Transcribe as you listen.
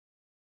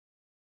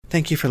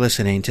Thank you for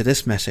listening to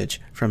this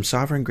message from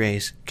Sovereign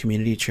Grace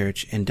Community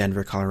Church in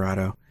Denver,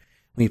 Colorado.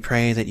 We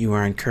pray that you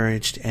are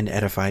encouraged and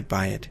edified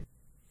by it.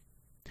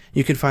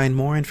 You can find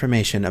more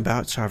information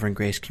about Sovereign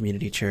Grace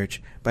Community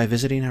Church by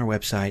visiting our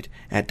website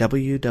at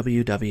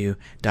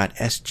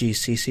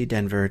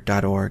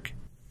www.sgccdenver.org.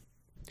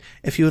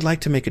 If you would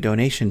like to make a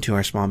donation to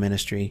our small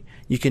ministry,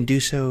 you can do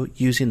so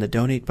using the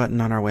donate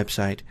button on our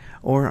website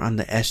or on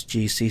the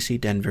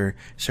SGCC Denver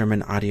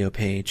sermon audio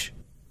page.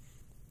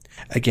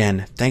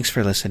 Again, thanks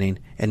for listening,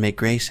 and may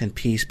grace and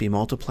peace be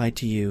multiplied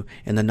to you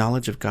in the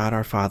knowledge of God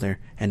our Father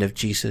and of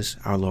Jesus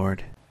our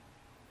Lord.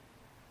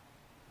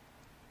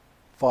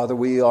 Father,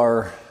 we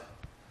are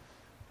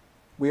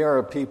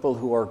a people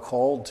who are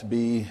called to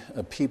be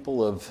a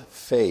people of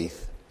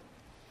faith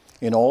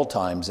in all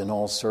times, in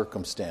all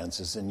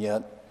circumstances, and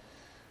yet,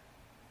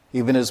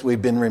 even as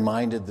we've been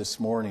reminded this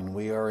morning,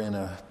 we are in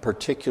a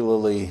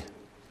particularly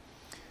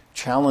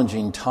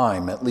challenging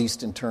time, at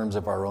least in terms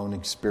of our own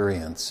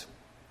experience.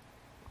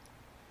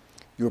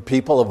 Your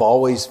people have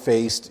always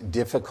faced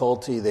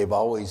difficulty. They've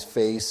always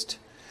faced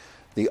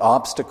the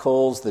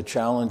obstacles, the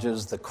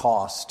challenges, the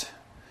cost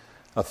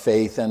of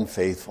faith and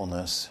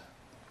faithfulness.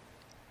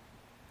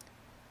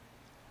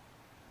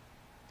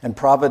 And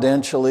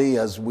providentially,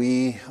 as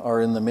we are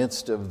in the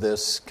midst of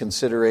this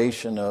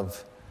consideration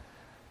of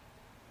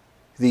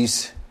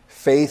these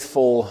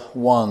faithful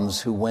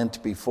ones who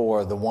went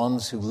before, the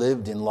ones who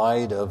lived in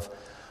light of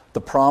the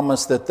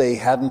promise that they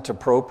hadn't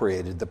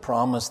appropriated, the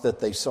promise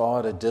that they saw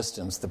at a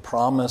distance, the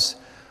promise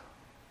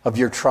of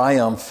your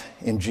triumph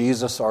in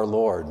Jesus our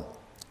Lord,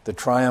 the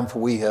triumph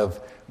we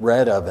have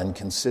read of and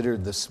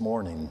considered this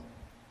morning.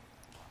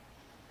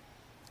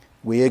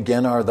 We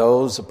again are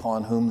those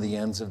upon whom the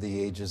ends of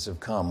the ages have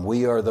come.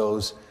 We are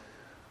those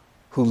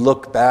who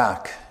look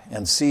back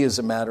and see as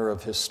a matter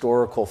of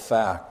historical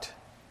fact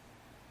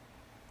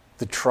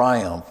the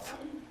triumph,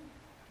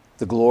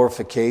 the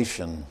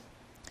glorification,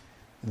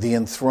 the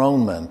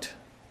enthronement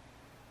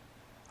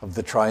of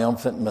the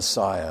triumphant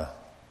Messiah.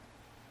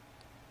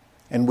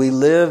 And we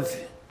live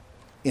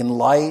in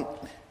light,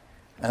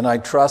 and I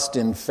trust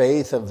in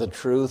faith of the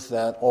truth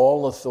that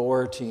all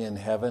authority in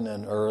heaven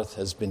and earth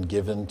has been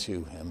given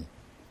to him.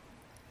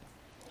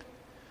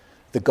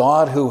 The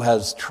God who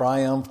has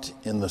triumphed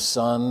in the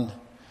Son,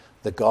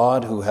 the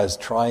God who has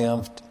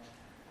triumphed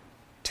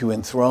to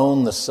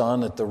enthrone the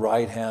Son at the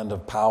right hand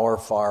of power,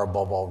 far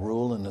above all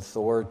rule and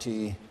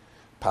authority,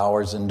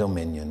 powers and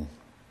dominion.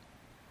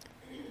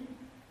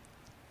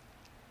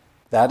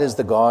 That is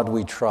the God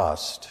we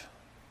trust.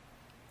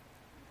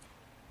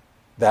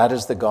 That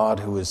is the God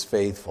who is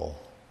faithful.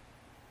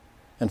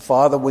 And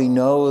Father, we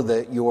know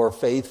that your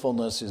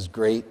faithfulness is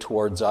great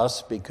towards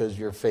us because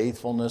your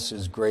faithfulness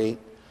is great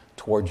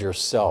towards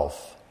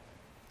yourself.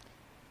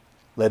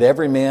 Let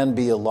every man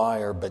be a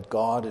liar, but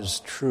God is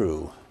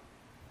true.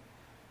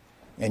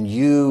 And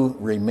you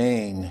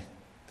remain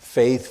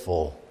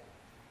faithful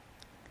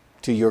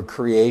to your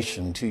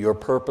creation, to your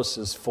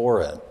purposes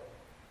for it.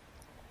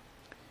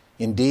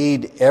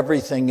 Indeed,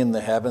 everything in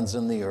the heavens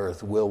and the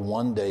earth will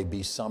one day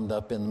be summed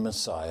up in the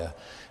Messiah.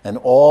 And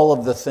all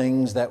of the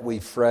things that we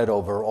fret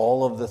over,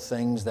 all of the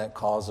things that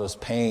cause us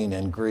pain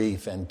and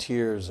grief and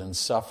tears and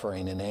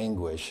suffering and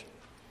anguish,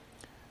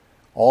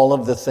 all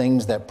of the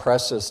things that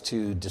press us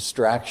to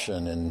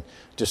distraction and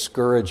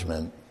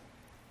discouragement,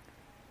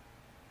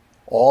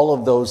 all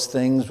of those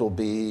things will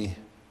be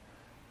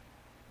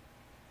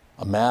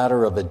a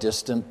matter of a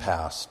distant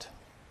past.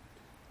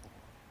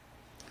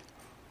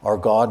 Our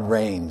God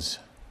reigns.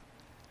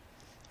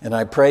 And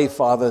I pray,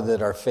 Father,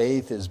 that our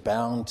faith is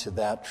bound to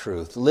that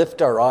truth.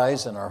 Lift our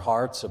eyes and our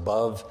hearts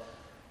above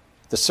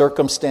the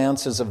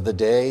circumstances of the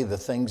day, the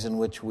things in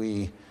which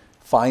we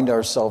find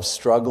ourselves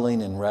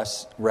struggling and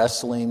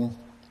wrestling,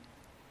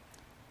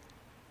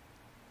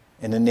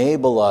 and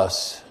enable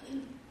us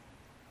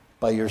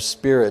by your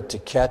Spirit to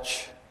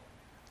catch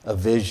a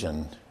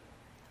vision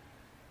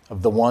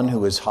of the one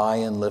who is high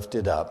and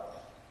lifted up,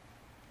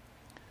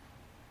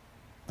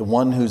 the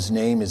one whose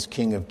name is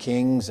King of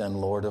Kings and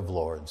Lord of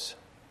Lords,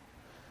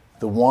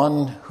 the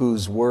one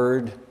whose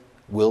word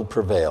will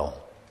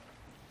prevail,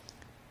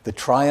 the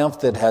triumph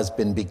that has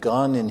been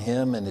begun in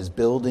him and is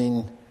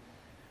building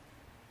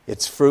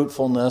its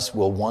fruitfulness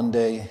will one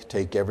day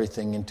take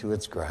everything into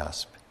its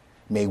grasp.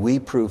 May we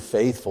prove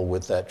faithful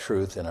with that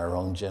truth in our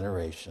own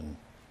generation.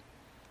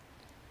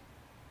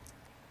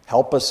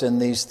 Help us in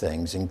these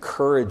things.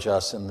 Encourage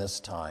us in this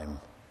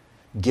time.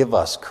 Give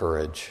us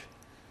courage.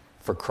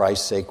 For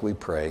Christ's sake we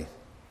pray.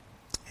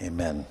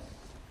 Amen.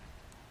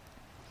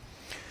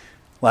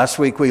 Last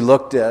week we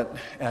looked at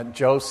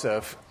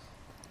Joseph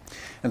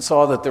and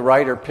saw that the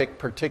writer picked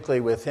particularly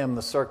with him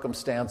the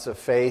circumstance of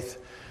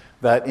faith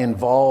that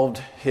involved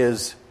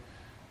his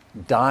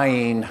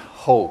dying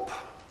hope.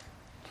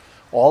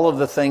 All of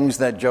the things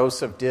that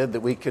Joseph did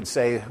that we could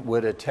say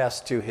would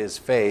attest to his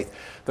faith,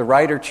 the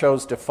writer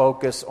chose to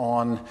focus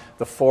on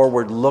the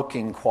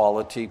forward-looking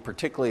quality,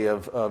 particularly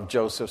of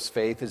Joseph's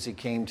faith as he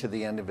came to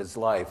the end of his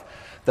life.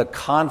 The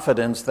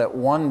confidence that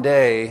one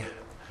day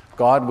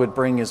God would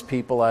bring his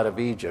people out of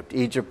Egypt.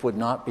 Egypt would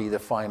not be the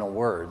final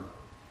word.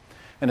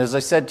 And as I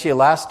said to you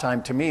last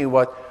time, to me,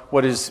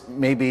 what is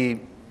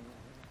maybe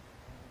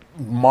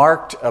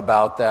marked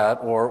about that,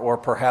 or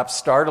perhaps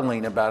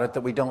startling about it,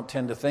 that we don't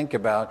tend to think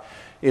about,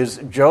 is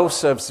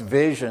Joseph's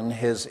vision,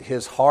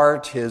 his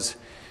heart, his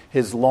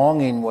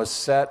longing was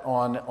set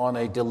on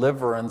a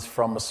deliverance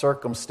from a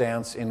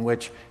circumstance in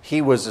which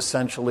he was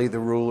essentially the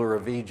ruler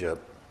of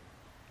Egypt.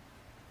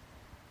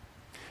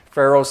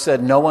 Pharaoh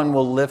said, "No one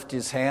will lift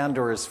his hand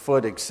or his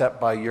foot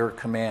except by your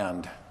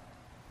command."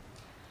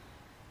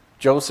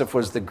 Joseph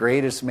was the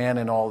greatest man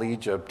in all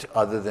Egypt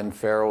other than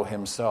Pharaoh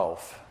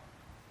himself.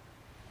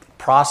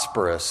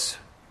 Prosperous,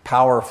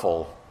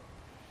 powerful.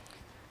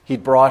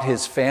 He'd brought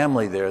his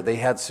family there. They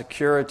had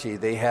security.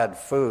 They had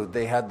food.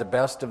 They had the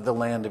best of the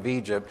land of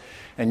Egypt.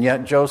 And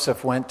yet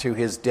Joseph went to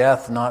his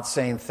death not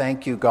saying,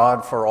 "Thank you,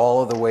 God, for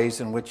all of the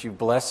ways in which you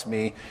blessed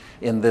me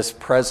in this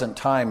present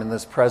time, in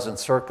this present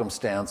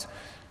circumstance."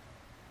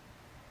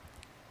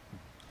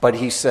 But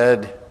he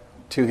said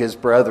to his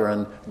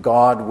brethren,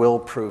 God will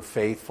prove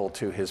faithful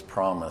to his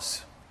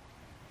promise.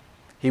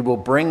 He will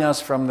bring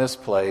us from this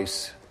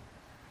place.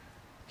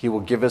 He will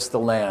give us the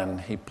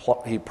land he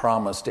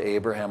promised to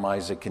Abraham,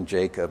 Isaac, and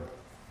Jacob.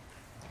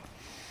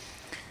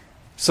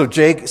 So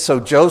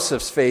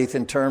Joseph's faith,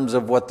 in terms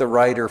of what the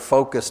writer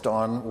focused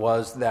on,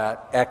 was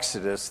that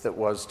exodus that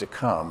was to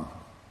come.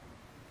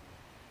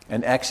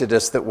 An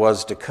exodus that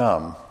was to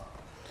come.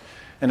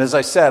 And as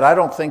I said, I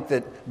don't think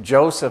that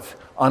Joseph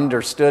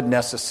understood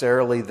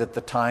necessarily that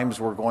the times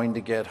were going to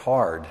get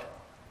hard.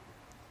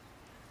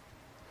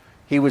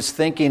 He was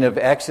thinking of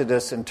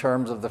Exodus in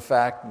terms of the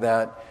fact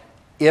that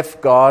if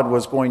God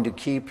was going to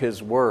keep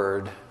his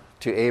word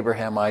to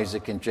Abraham,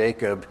 Isaac, and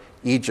Jacob,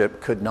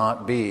 Egypt could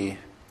not be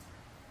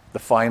the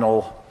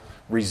final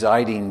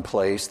residing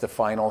place, the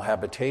final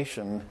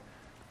habitation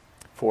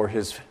for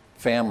his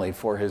family,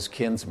 for his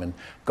kinsmen.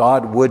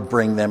 God would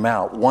bring them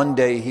out. One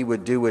day he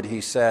would do what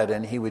he said,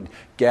 and he would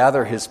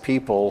gather his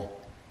people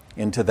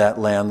into that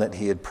land that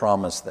he had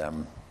promised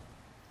them.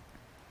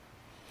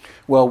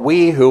 Well,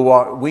 we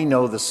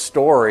know the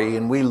story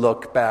and we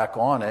look back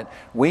on it,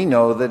 we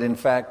know that in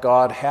fact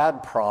God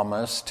had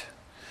promised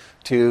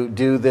to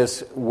do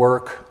this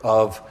work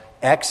of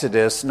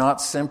Exodus,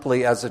 not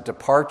simply as a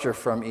departure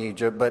from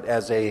Egypt, but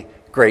as a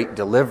great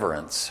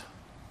deliverance,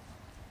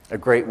 a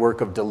great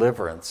work of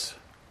deliverance.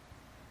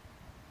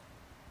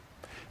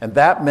 And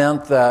that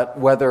meant that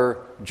whether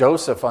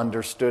Joseph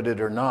understood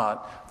it or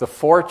not, the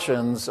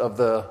fortunes of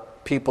the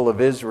people of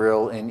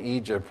Israel in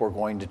Egypt were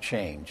going to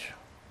change.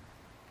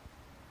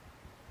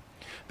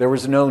 There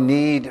was no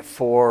need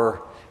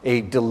for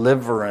a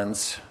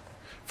deliverance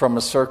from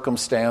a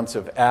circumstance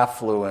of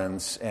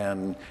affluence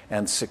and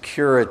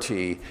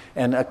security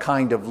and a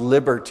kind of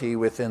liberty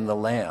within the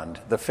land,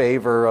 the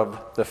favor of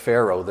the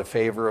Pharaoh, the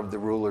favor of the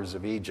rulers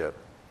of Egypt.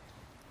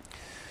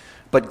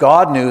 But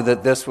God knew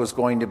that this was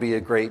going to be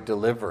a great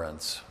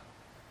deliverance.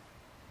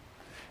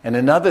 And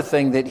another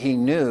thing that he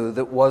knew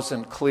that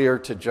wasn't clear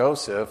to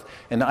Joseph,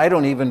 and I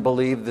don't even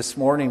believe this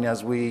morning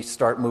as we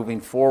start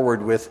moving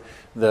forward with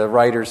the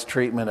writer's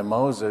treatment of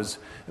Moses,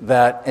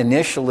 that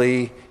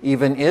initially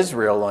even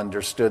Israel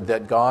understood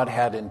that God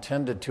had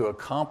intended to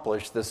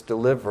accomplish this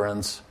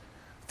deliverance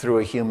through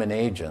a human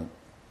agent.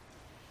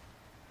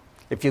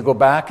 If you go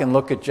back and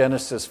look at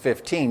Genesis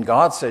 15,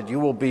 God said, "You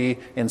will be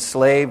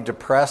enslaved,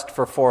 oppressed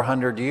for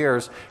 400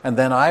 years, and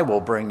then I will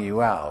bring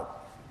you out.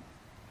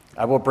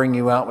 I will bring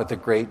you out with a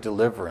great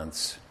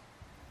deliverance."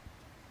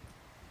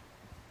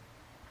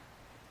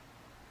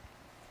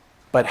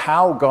 But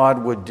how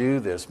God would do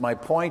this, my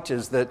point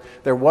is that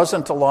there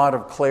wasn't a lot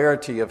of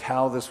clarity of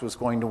how this was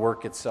going to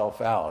work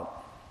itself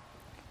out.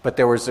 But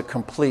there was a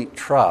complete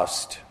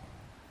trust.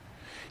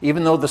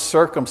 Even though the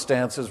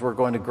circumstances were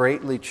going to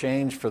greatly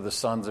change for the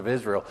sons of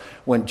Israel.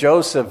 When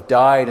Joseph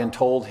died and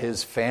told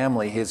his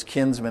family, his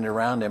kinsmen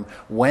around him,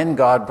 "When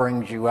God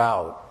brings you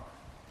out,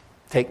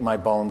 take my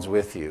bones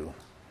with you."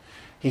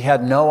 He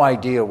had no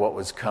idea what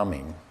was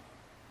coming.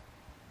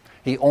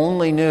 He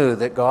only knew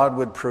that God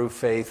would prove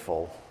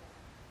faithful.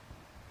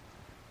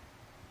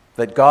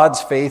 That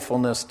God's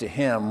faithfulness to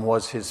him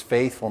was his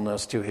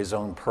faithfulness to his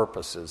own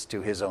purposes,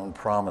 to his own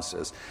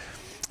promises.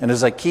 And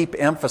as I keep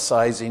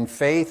emphasizing,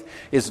 faith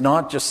is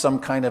not just some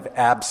kind of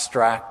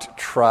abstract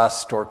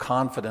trust or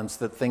confidence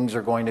that things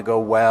are going to go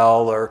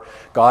well or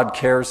God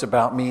cares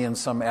about me in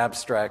some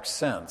abstract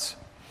sense.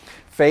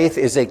 Faith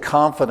is a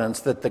confidence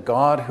that the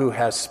God who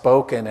has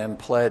spoken and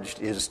pledged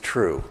is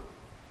true.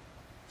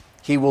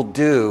 He will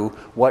do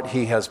what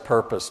he has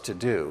purposed to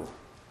do.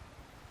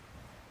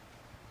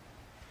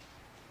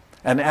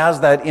 And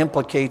as that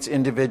implicates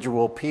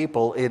individual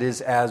people, it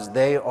is as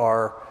they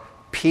are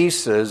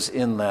pieces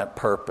in that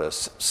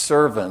purpose,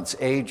 servants,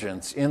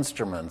 agents,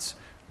 instruments,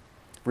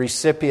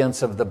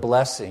 recipients of the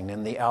blessing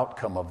in the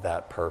outcome of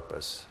that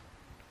purpose.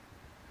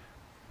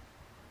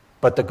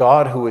 But the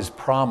God who is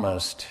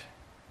promised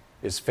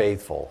is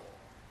faithful.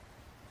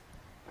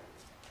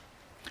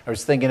 I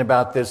was thinking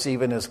about this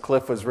even as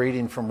Cliff was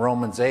reading from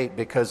Romans 8,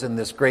 because in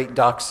this great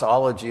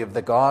doxology of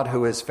the God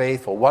who is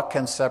faithful, what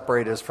can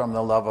separate us from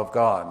the love of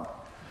God?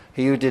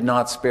 He who did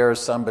not spare his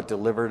son but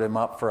delivered him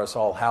up for us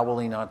all, how will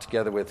he not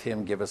together with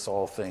him give us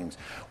all things?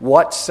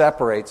 What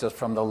separates us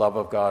from the love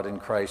of God in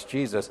Christ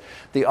Jesus?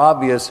 The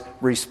obvious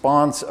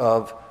response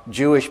of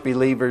Jewish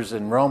believers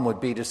in Rome would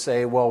be to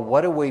say, well,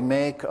 what do we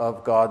make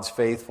of God's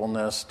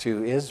faithfulness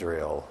to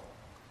Israel?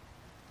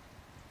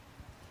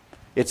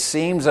 It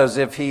seems as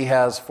if he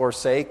has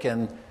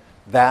forsaken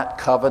that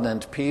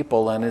covenant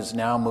people and is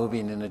now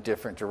moving in a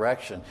different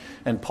direction.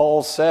 And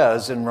Paul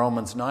says in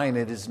Romans 9,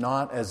 it is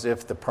not as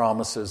if the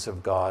promises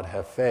of God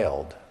have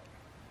failed.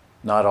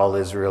 Not all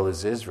Israel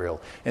is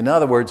Israel. In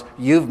other words,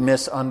 you've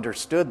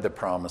misunderstood the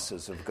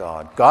promises of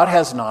God. God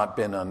has not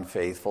been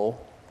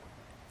unfaithful.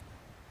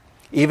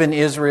 Even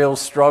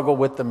Israel's struggle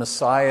with the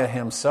Messiah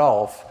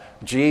himself,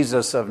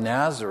 Jesus of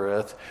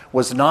Nazareth,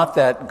 was not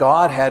that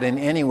God had in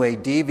any way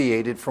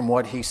deviated from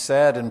what he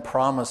said and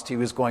promised he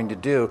was going to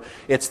do.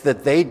 It's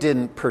that they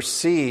didn't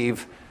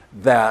perceive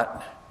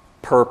that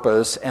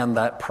purpose and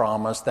that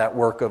promise, that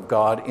work of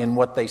God, in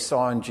what they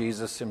saw in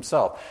Jesus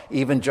himself.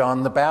 Even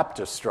John the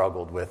Baptist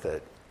struggled with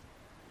it.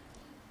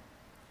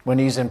 When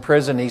he's in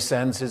prison, he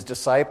sends his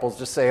disciples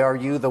to say, are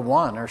you the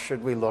one, or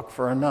should we look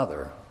for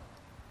another?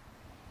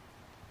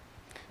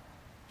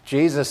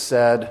 Jesus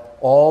said,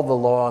 all the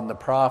law and the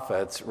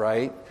prophets,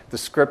 right? The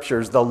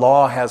scriptures, the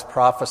law has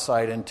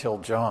prophesied until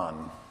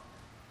John.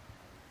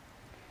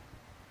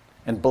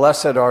 And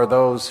blessed are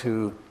those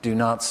who do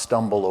not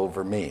stumble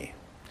over me.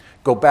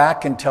 Go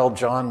back and tell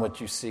John what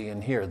you see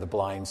and hear. The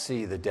blind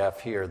see, the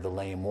deaf hear, the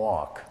lame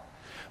walk.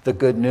 The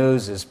good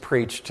news is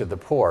preached to the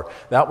poor.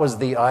 That was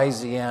the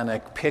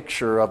Isaianic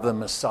picture of the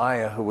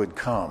Messiah who would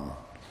come.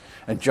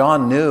 And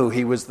John knew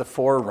he was the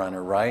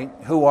forerunner, right?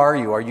 Who are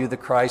you? Are you the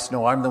Christ?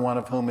 No, I'm the one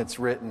of whom it's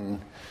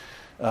written,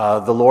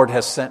 the Lord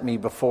has sent me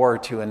before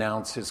to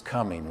announce his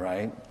coming,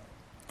 right?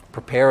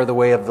 Prepare the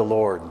way of the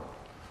Lord,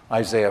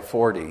 Isaiah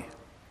 40.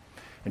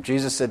 And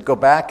Jesus said, go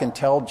back and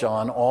tell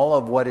John all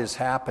of what is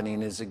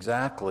happening is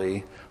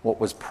exactly what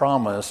was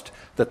promised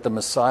that the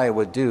Messiah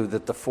would do,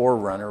 that the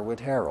forerunner would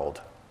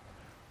herald.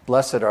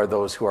 Blessed are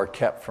those who are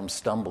kept from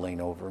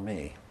stumbling over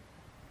me.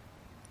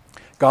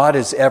 God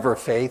is ever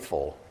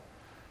faithful.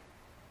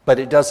 But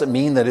it doesn't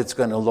mean that it's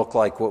going to look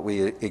like what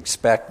we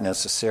expect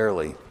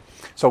necessarily.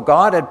 So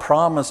God had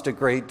promised a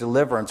great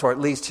deliverance, or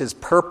at least his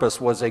purpose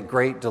was a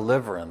great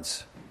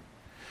deliverance.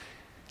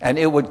 And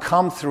it would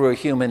come through a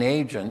human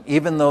agent,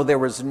 even though there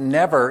was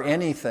never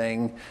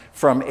anything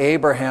from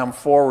Abraham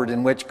forward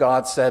in which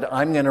God said,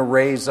 I'm going to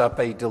raise up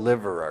a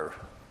deliverer.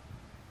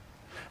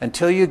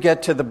 Until you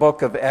get to the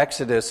book of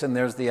Exodus and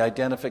there's the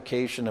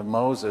identification of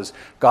Moses,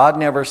 God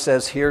never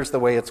says, here's the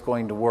way it's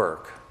going to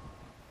work.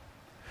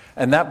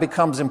 And that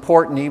becomes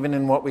important even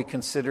in what we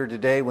consider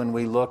today when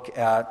we look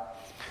at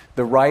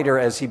the writer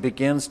as he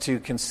begins to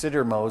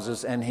consider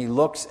Moses and he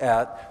looks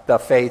at the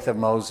faith of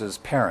Moses'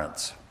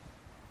 parents.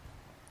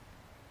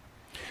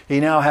 He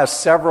now has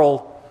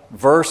several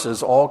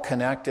verses all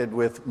connected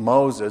with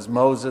Moses.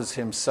 Moses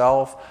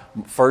himself,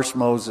 first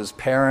Moses'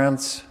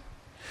 parents,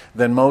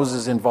 then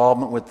Moses'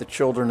 involvement with the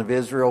children of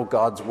Israel,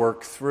 God's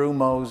work through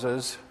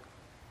Moses.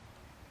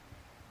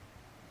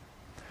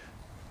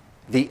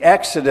 The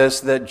Exodus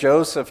that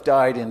Joseph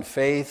died in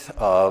faith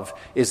of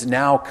is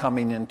now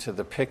coming into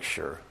the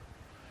picture.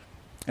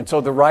 And so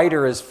the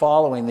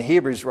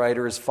Hebrews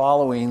writer is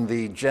following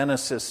the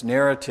Genesis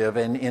narrative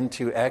and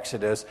into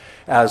Exodus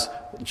as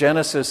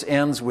Genesis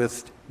ends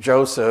with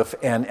Joseph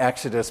and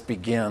Exodus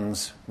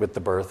begins with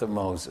the birth of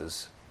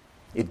Moses.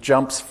 It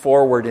jumps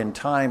forward in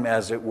time,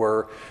 as it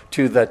were,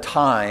 to the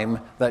time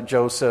that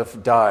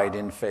Joseph died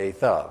in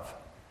faith of.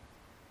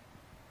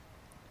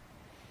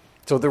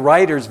 So the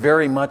writer's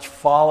very much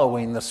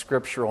following the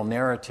scriptural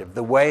narrative,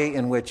 the way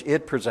in which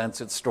it presents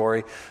its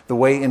story, the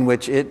way in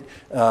which it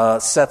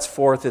sets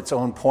forth its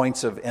own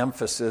points of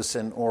emphasis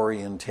and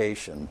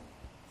orientation.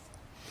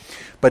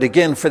 But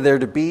again, for there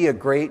to be a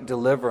great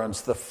deliverance,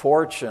 the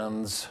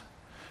fortunes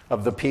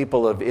of the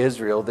people of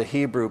Israel, the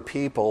Hebrew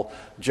people,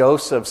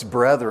 Joseph's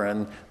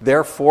brethren,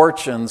 their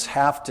fortunes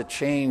have to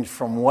change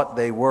from what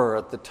they were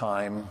at the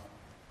time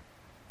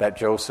that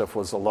Joseph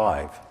was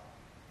alive.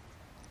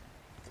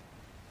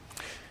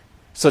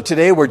 So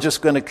today we're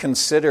just going to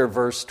consider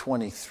verse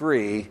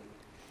 23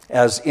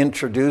 as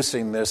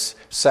introducing this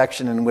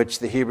section in which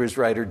the Hebrews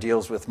writer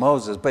deals with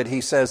Moses. But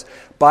he says,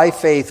 by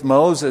faith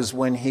Moses,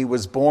 when he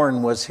was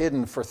born, was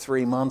hidden for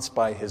 3 months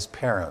by his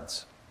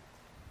parents,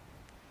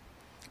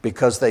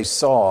 because they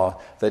saw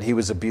that he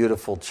was a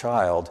beautiful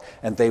child,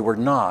 and they were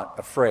not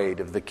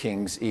afraid of the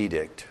king's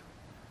edict.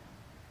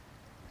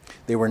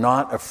 They were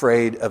not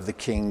afraid of the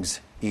king's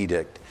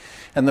edict.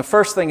 And the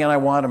first thing that I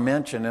want to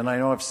mention, and I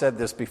know I've said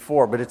this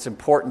before, but it's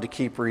important to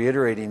keep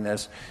reiterating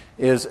this,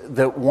 is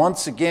that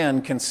once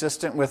again,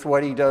 consistent with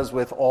what he does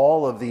with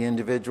all of the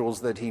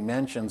individuals that he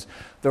mentions,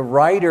 the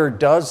writer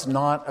does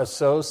not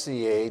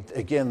associate,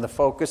 again, the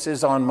focus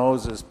is on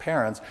Moses'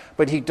 parents,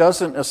 but he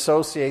doesn't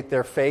associate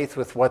their faith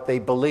with what they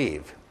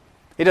believe.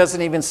 He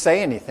doesn't even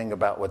say anything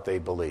about what they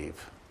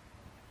believe.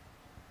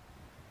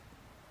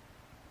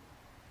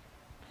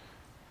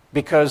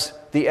 Because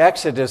the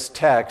Exodus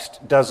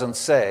text doesn't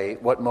say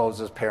what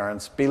Moses'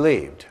 parents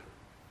believed.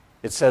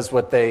 It says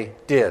what they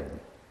did.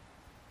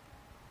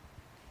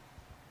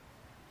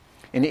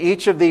 In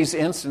each of these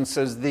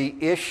instances, the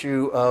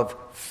issue of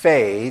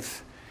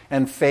faith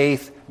and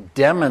faith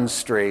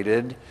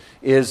demonstrated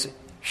is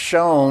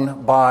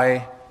shown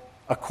by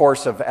a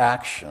course of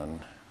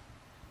action.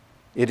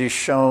 It is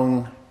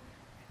shown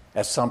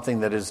as something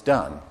that is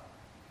done.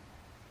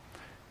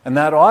 And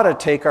that ought to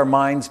take our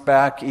minds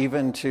back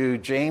even to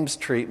James'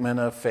 treatment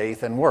of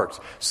faith and works.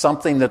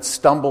 Something that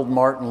stumbled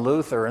Martin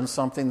Luther and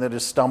something that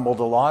has stumbled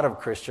a lot of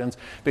Christians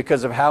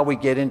because of how we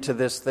get into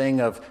this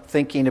thing of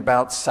thinking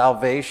about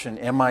salvation.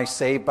 Am I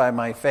saved by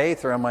my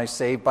faith or am I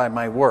saved by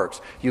my works?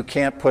 You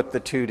can't put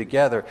the two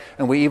together.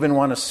 And we even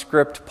want to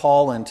script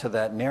Paul into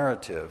that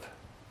narrative.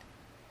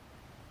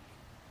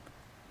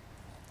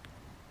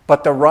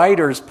 But the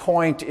writer's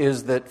point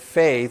is that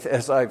faith,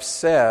 as I've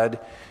said,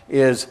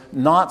 is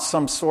not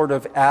some sort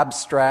of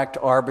abstract,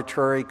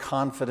 arbitrary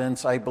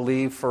confidence, I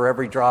believe, for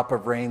every drop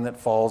of rain that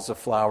falls, a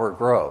flower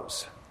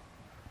grows.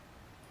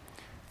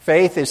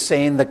 Faith is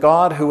saying the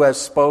God who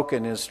has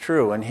spoken is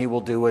true, and he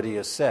will do what he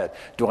has said.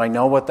 Do I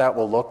know what that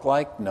will look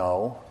like?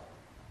 No.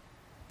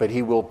 But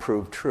he will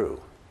prove true.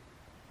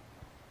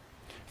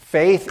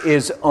 Faith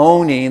is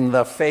owning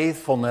the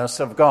faithfulness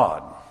of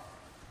God.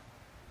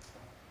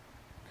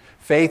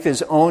 Faith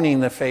is owning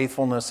the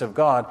faithfulness of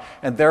God,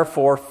 and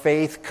therefore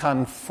faith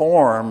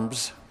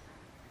conforms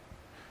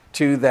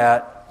to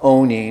that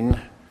owning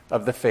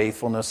of the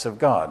faithfulness of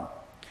God.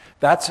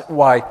 That's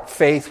why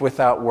faith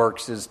without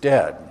works is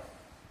dead.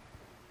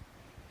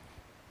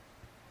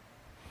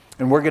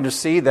 And we're going to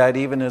see that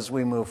even as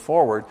we move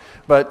forward.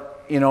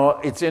 But,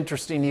 it's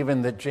interesting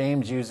even that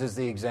James uses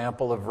the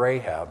example of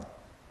Rahab,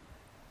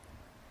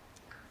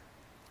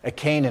 a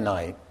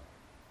Canaanite.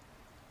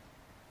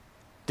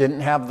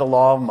 Didn't have the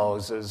law of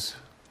Moses,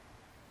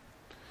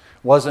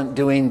 wasn't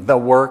doing the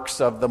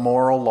works of the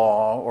moral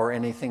law or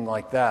anything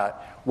like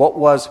that. What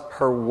was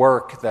her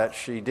work that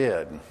she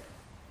did?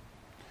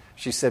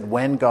 She said,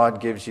 when God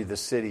gives you the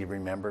city,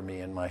 remember me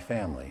and my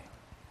family.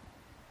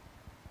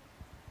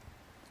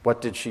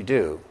 What did she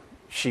do?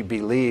 She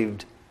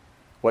believed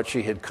what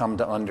she had come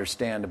to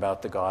understand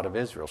about the God of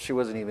Israel. She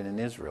wasn't even an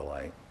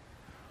Israelite.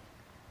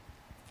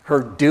 Her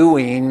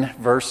doing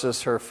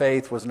versus her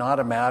faith was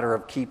not a matter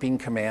of keeping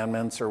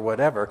commandments or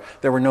whatever.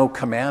 There were no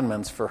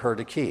commandments for her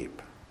to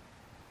keep.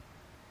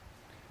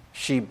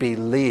 She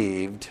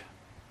believed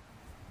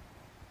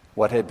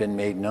what had been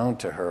made known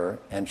to her,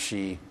 and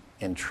she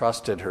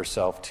entrusted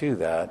herself to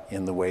that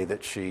in the way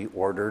that she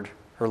ordered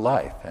her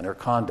life and her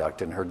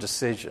conduct and her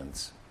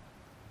decisions.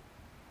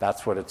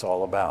 That's what it's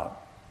all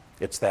about.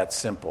 It's that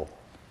simple.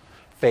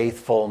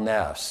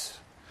 Faithfulness.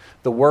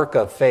 The work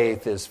of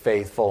faith is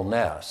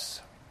faithfulness.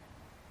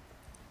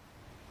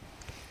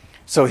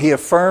 So he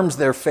affirms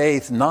their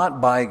faith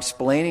not by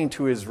explaining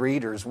to his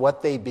readers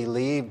what they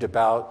believed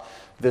about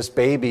this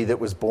baby that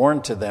was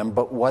born to them,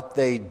 but what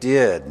they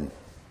did.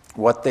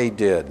 What they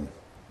did.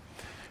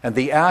 And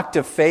the act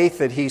of faith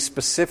that he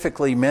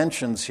specifically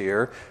mentions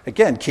here,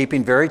 again,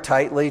 keeping very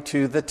tightly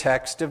to the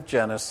text of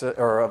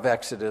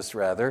Exodus,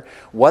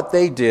 what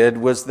they did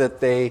was that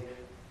they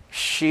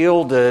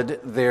shielded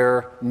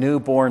their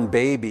newborn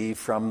baby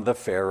from the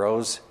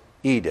Pharaoh's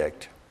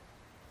edict.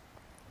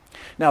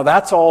 Now,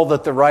 that's all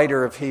that the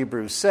writer of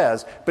Hebrews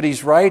says, but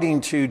he's writing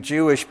to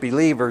Jewish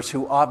believers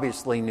who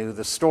obviously knew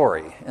the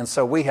story. And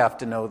so we have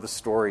to know the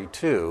story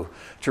too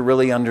to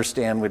really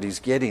understand what he's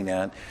getting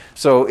at.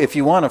 So if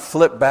you want to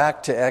flip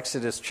back to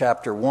Exodus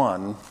chapter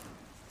 1,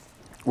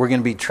 we're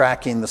going to be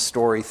tracking the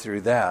story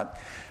through that,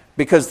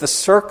 because the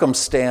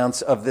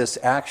circumstance of this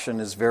action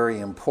is very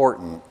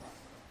important.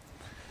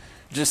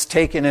 Just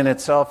taken in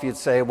itself, you'd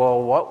say,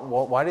 well,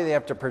 why do they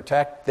have to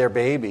protect their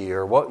baby?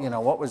 Or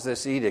what was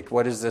this edict?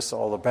 What is this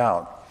all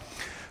about?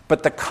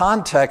 But the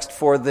context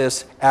for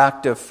this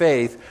act of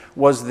faith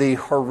was the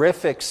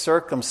horrific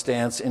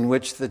circumstance in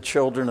which the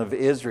children of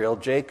Israel,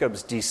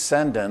 Jacob's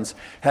descendants,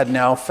 had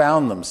now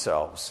found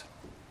themselves.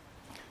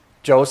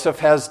 Joseph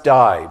has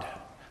died.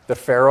 The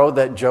Pharaoh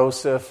that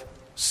Joseph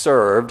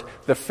served,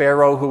 the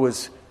Pharaoh who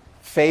was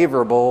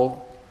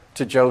favorable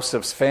to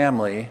Joseph's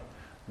family,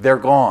 they're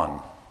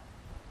gone.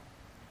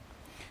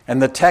 And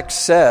the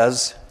text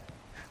says,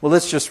 well,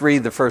 let's just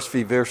read the first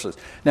few verses.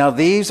 Now,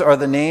 these are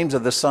the names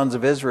of the sons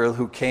of Israel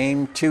who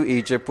came to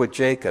Egypt with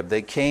Jacob.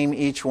 They came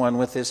each one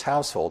with his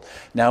household.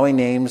 Now he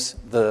names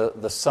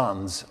the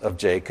sons of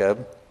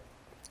Jacob.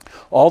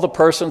 All the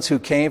persons who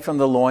came from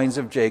the loins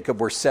of Jacob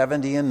were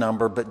 70 in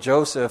number, but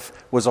Joseph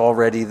was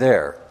already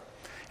there.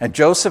 And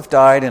Joseph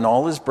died, and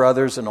all his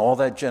brothers and all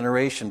that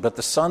generation. But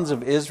the sons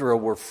of Israel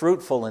were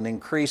fruitful and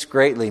increased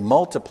greatly,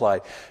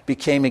 multiplied,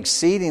 became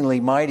exceedingly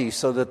mighty,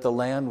 so that the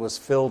land was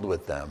filled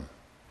with them.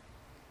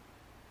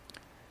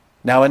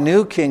 Now a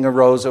new king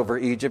arose over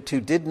Egypt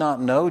who did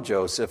not know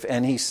Joseph,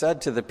 and he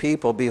said to the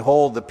people,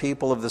 behold, the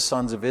people of the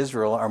sons of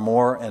Israel are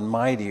more and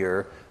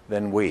mightier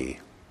than we.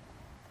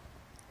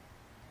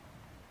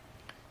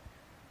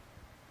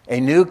 a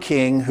new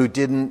king who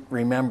didn't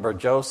remember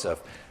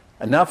Joseph.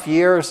 Enough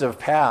years have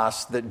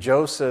passed that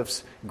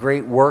Joseph's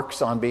great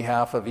works on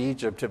behalf of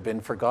Egypt have been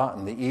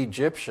forgotten. The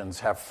Egyptians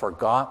have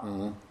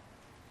forgotten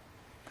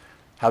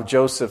how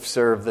Joseph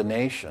served the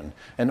nation.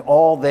 And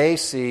all they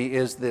see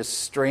is this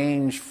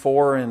strange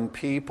foreign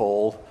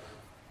people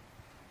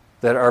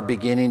that are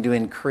beginning to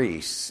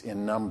increase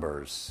in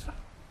numbers.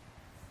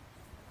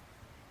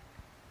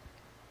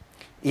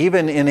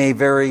 Even in a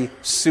very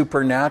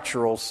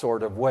supernatural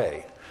sort of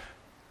way.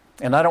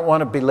 And I don't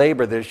want to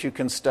belabor this, you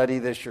can study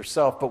this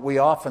yourself, but we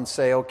often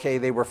say, okay,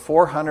 they were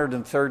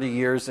 430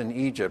 years in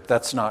Egypt.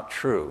 That's not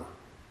true.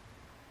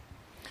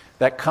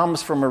 That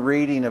comes from a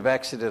reading of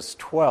Exodus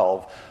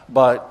 12,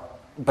 but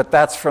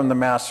that's from the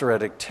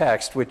Masoretic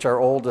text, which our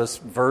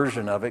oldest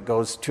version of it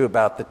goes to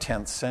about the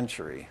 10th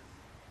century.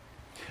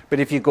 But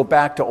if you go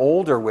back to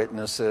older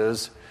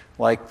witnesses,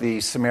 like the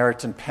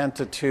Samaritan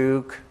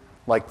Pentateuch,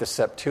 like the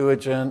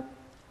Septuagint,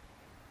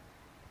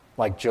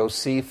 like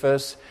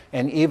Josephus,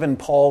 and even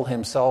Paul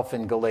himself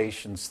in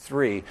Galatians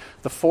 3,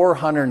 the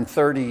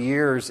 430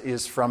 years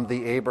is from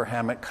the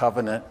Abrahamic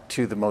covenant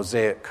to the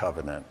Mosaic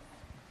covenant.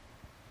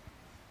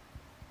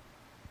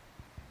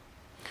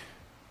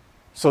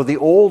 So the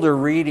older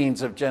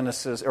readings of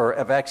Genesis or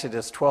of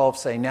Exodus 12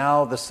 say,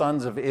 now the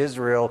sons of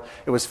Israel,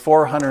 it was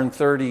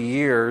 430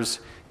 years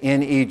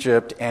in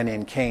Egypt and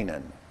in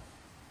Canaan.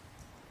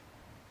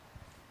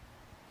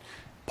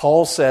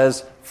 Paul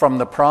says from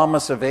the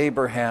promise of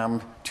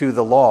Abraham to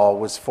the law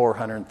was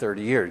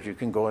 430 years. You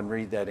can go and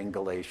read that in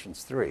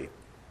Galatians 3.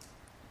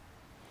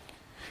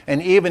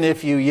 And even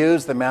if you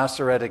use the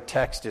Masoretic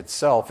text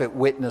itself, it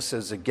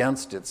witnesses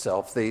against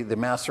itself. The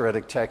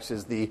Masoretic text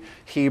is the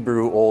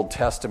Hebrew Old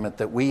Testament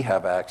that we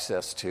have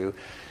access to.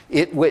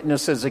 It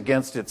witnesses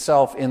against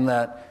itself in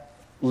that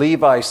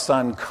Levi's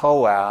son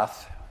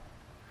Kohath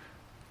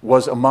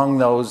was among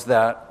those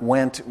that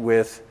went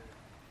with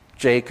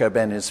Jacob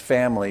and his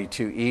family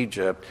to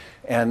Egypt,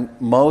 and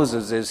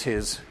Moses is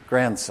his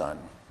grandson.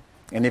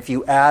 And if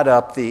you add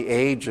up the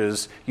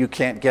ages, you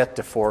can't get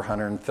to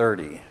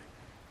 430.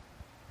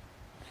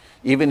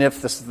 Even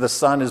if the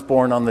son is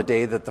born on the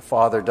day that the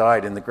father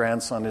died and the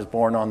grandson is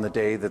born on the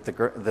day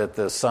that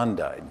the son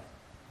died.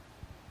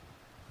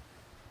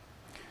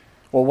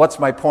 Well, what's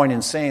my point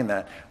in saying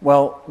that?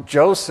 Well,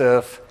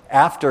 Joseph,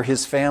 after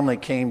his family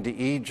came to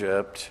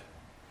Egypt,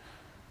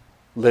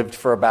 lived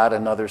for about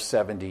another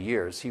 70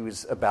 years.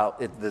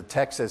 The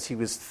text says he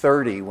was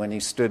 30 when he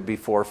stood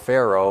before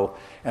Pharaoh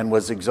and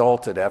was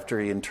exalted after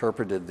he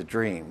interpreted the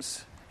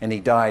dreams. And he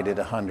died at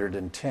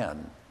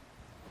 110.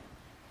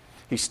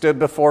 He stood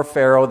before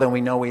Pharaoh, then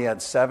we know he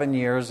had 7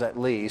 years at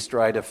least,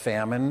 right, of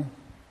famine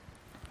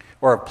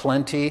or of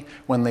plenty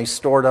when they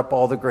stored up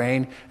all the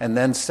grain, and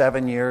then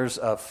 7 years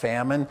of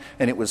famine.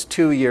 And it was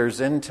 2 years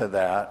into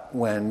that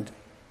when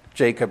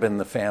Jacob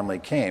and the family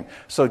came.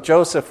 So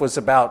Joseph was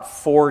about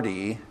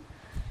 40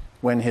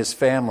 when his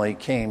family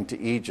came to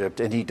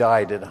Egypt, and he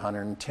died at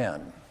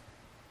 110.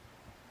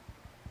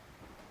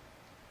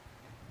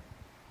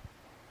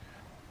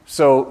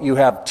 So you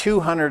have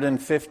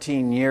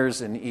 215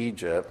 years in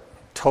Egypt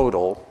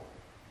total.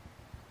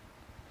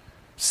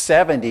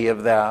 70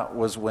 of that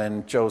was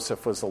when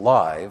Joseph was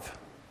alive.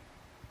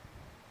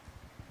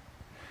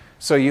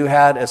 So you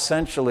had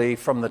essentially,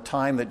 from the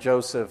time that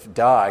Joseph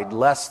died,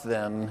 less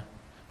than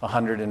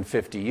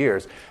 150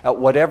 years. At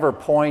whatever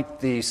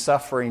point the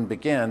suffering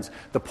begins,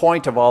 the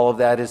point of all of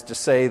that is to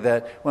say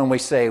that when we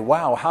say,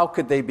 wow, how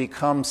could they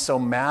become so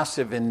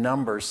massive in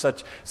numbers,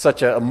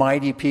 such a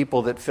mighty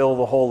people that fill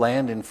the whole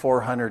land in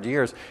 400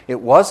 years? It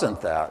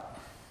wasn't that.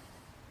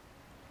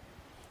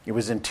 It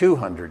was in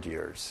 200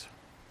 years.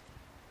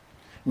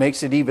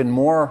 Makes it even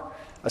more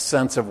a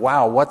sense of,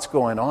 wow, what's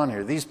going on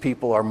here? These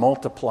people are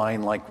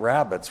multiplying like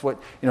rabbits.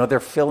 They're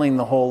filling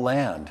the whole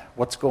land.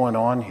 What's going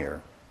on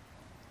here?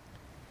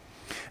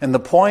 And the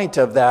point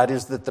of that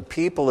is that the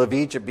people of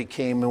Egypt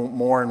became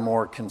more and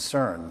more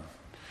concerned.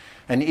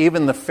 And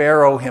even the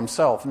Pharaoh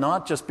himself,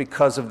 not just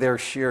because of their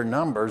sheer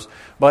numbers,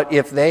 but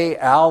if they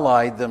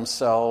allied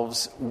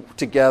themselves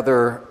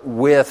together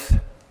with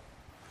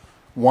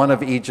one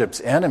of Egypt's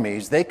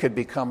enemies, they could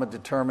become a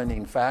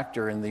determining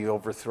factor in the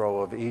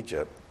overthrow of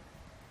Egypt.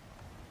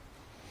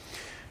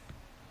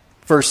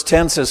 Verse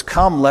 10 says,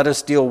 "Come, let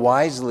us deal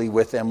wisely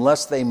with them,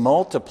 lest they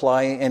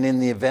multiply, and in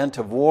the event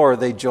of war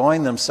they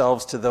join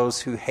themselves to those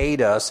who hate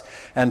us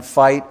and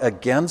fight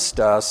against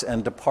us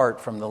and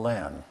depart from the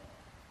land."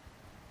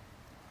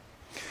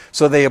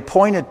 So they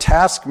appointed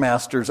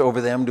taskmasters over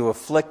them to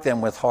afflict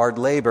them with hard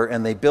labor,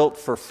 and they built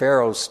for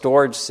Pharaoh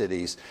storage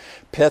cities,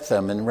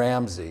 Pithom and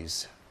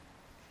Ramses.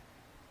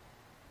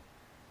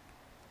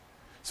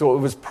 So it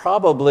was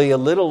probably a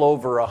little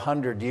over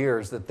 100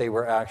 years that they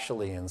were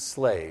actually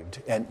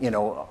enslaved and,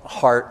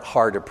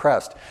 hard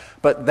oppressed.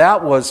 But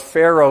that was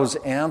Pharaoh's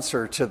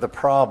answer to the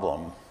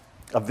problem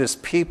of this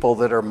people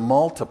that are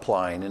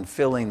multiplying and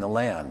filling the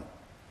land.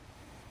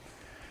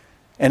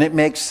 And it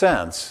makes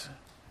sense.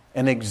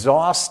 An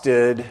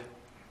exhausted,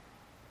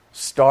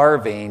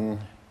 starving,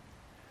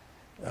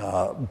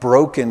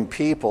 broken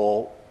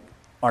people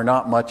are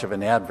not much of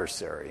an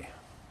adversary.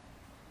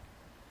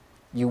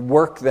 You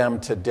work them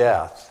to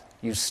death.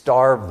 You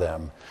starve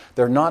them.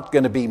 They're not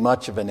going to be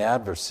much of an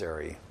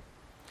adversary.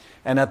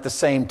 And at the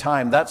same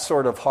time, that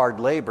sort of hard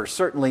labor,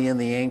 certainly in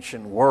the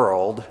ancient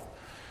world,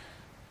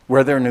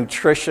 where their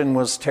nutrition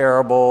was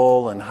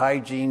terrible and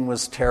hygiene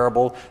was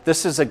terrible,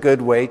 this is a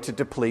good way to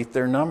deplete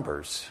their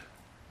numbers.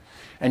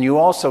 And you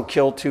also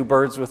kill two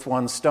birds with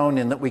one stone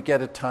in that we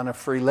get a ton of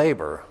free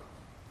labor.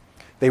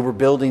 They were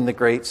building the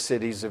great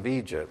cities of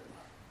Egypt.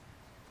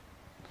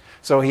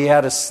 So he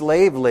had a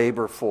slave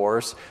labor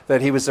force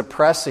that he was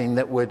oppressing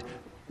that would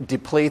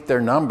deplete their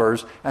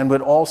numbers and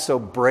would also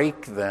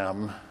break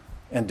them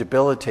and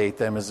debilitate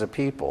them as a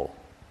people.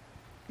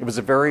 It was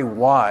a very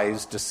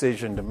wise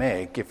decision to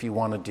make if you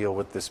want to deal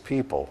with this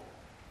people.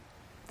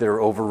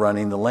 They're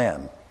overrunning the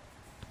land.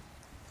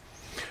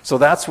 So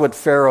that's what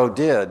Pharaoh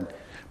did.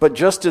 But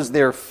just as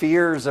their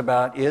fears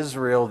about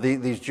Israel,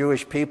 these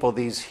Jewish people,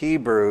 these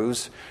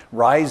Hebrews,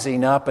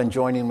 rising up and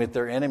joining with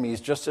their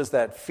enemies, just as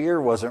that fear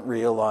wasn't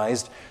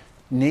realized,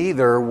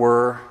 neither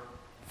were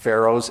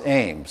Pharaoh's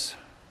aims.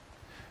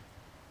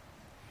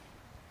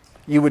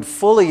 You would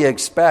fully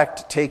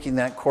expect, taking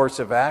that course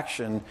of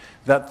action,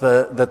 that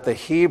the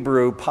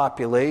Hebrew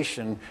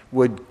population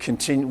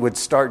would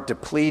start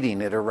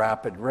depleting at a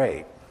rapid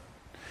rate.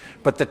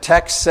 But the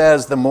text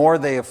says the more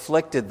they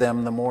afflicted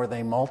them, the more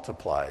they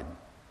multiplied.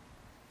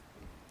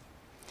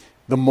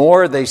 The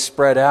more they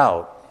spread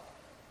out.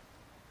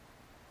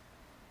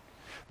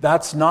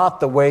 That's not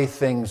the way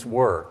things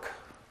work.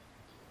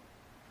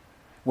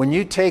 When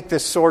you take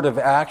this sort of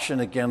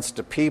action against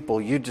a people,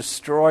 you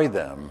destroy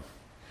them.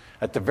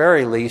 At the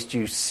very least,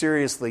 you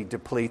seriously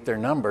deplete their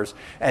numbers,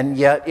 and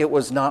yet it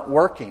was not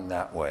working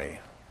that way.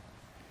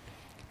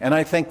 And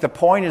I think the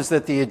point is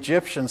that the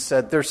Egyptians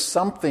said, there's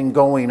something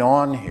going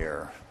on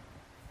here.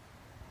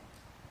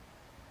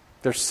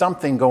 There's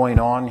something going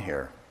on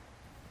here.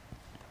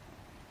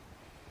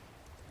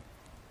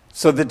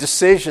 So the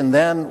decision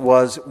then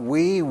was,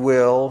 we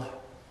will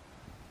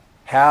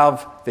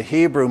have the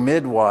Hebrew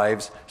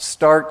midwives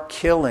start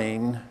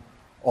killing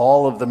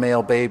all of the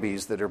male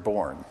babies that are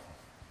born.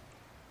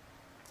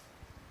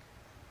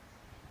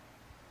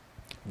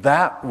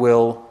 That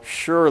will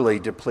surely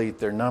deplete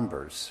their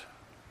numbers.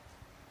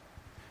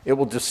 It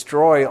will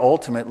destroy,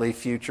 ultimately,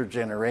 future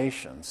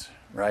generations,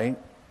 right?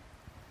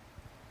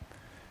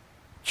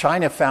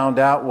 China found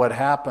out what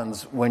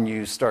happens when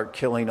you start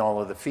killing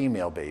all of the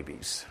female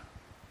babies.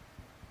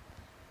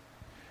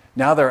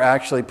 Now they're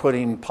actually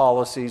putting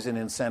policies and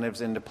incentives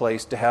into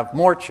place to have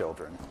more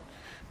children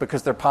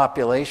because their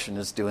population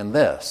is doing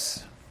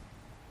this.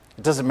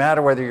 It doesn't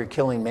matter whether you're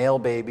killing male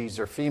babies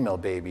or female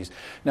babies.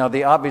 Now,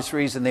 the obvious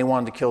reason they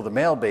wanted to kill the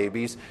male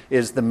babies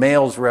is the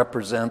males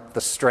represent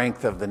the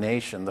strength of the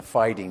nation, the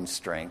fighting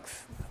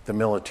strength, the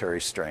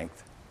military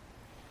strength.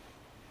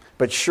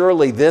 But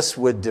surely this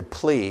would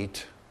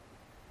deplete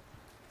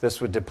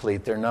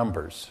their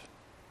numbers.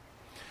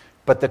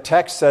 But the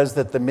text says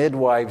that the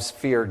midwives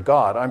feared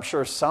God. I'm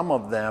sure some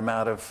of them,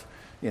 out of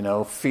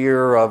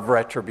fear of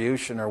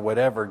retribution or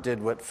whatever,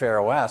 did what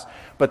Pharaoh asked.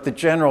 But the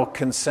general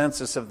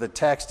consensus of the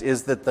text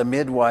is that the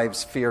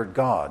midwives feared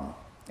God,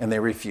 and they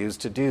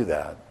refused to do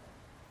that.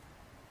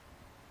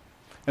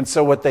 And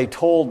so what they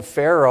told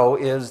Pharaoh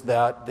is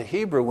that the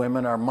Hebrew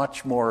women are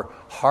much more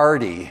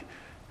hardy.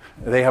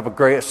 They have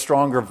a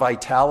stronger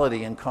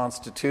vitality and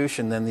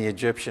constitution than the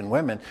Egyptian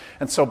women.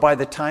 And so by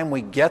the time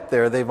we get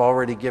there, they've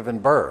already given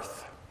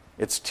birth.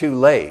 It's too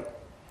late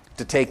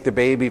to take the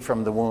baby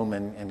from the womb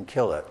and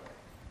kill it.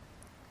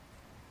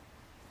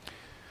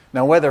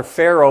 Now, whether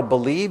Pharaoh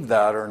believed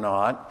that or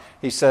not,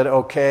 he said,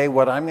 okay,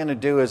 what I'm going to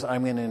do is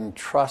I'm going to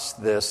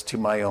entrust this to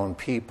my own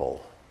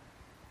people.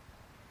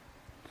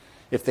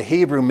 If the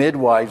Hebrew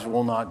midwives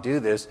will not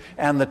do this,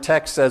 and the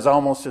text says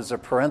almost as a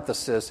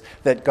parenthesis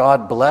that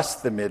God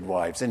blessed the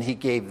midwives and he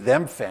gave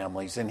them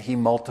families and he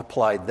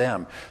multiplied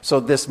them.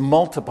 So this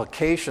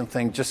multiplication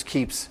thing just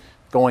keeps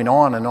going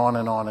on and on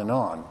and on and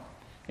on,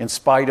 in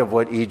spite of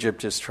what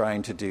Egypt is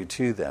trying to do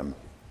to them.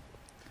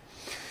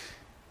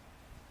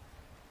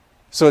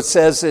 So it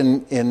says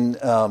in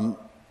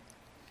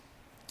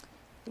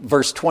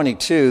verse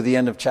 22, the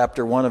end of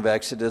chapter 1 of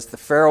Exodus, the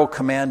Pharaoh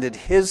commanded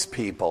his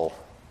people,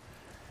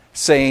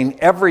 saying,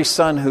 every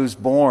son who's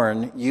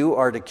born you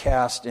are to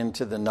cast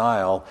into the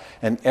Nile,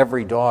 and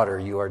every daughter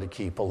you are to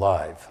keep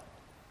alive.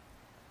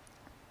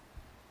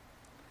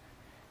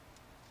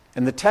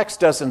 And the text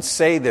doesn't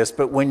say this,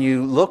 but when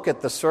you look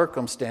at the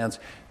circumstance,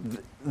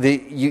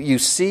 you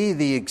see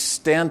the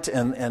extent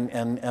and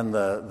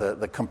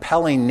the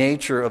compelling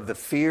nature of the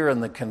fear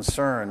and the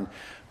concern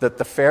that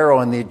the Pharaoh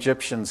and the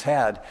Egyptians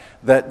had,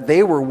 that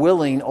they were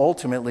willing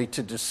ultimately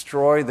to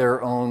destroy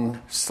their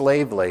own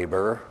slave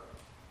labor,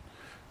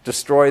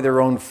 destroy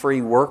their own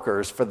free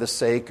workers for the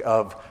sake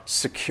of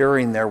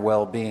securing their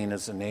well-being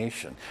as a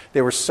nation.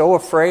 They were so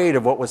afraid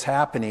of what was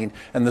happening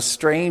and the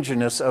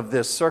strangeness of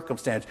this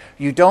circumstance.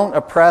 You don't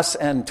oppress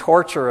and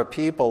torture a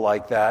people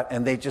like that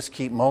and they just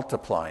keep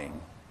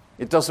multiplying.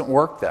 It doesn't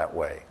work that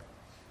way.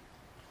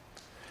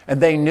 And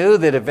they knew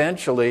that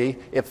eventually,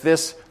 if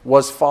this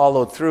was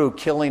followed through,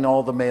 killing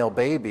all the male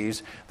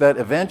babies, that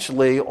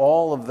eventually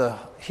all of the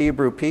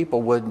Hebrew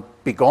people would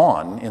be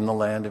gone in the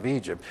land of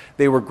Egypt.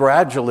 They were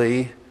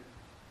gradually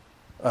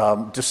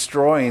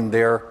destroying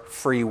their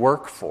free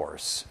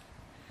workforce.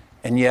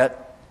 And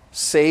yet,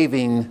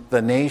 saving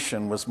the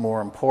nation was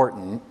more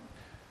important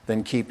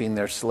than keeping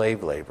their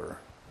slave labor.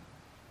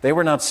 They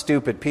were not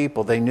stupid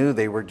people. They knew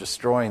they were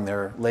destroying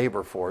their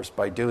labor force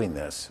by doing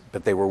this,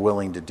 but they were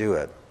willing to do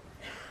it.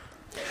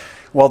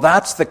 Well,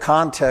 that's the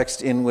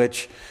context in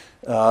which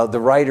the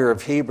writer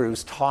of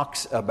Hebrews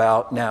talks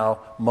about now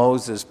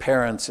Moses'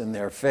 parents and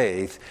their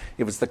faith.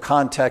 It was the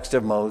context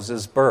of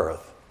Moses'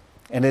 birth.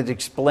 And it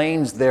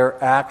explains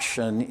their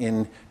action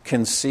in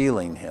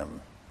concealing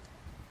him.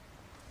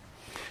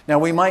 Now,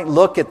 we might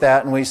look at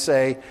that and we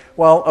say,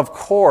 well, of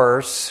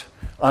course,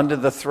 under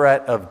the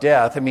threat of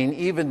death,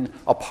 even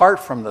apart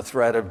from the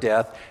threat of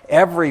death,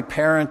 every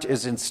parent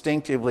is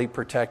instinctively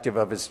protective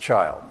of his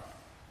child.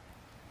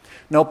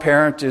 No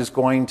parent is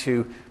going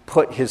to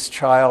put his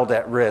child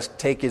at risk,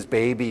 take his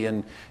baby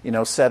and,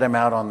 set him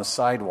out on the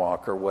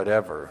sidewalk or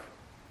whatever.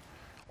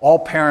 All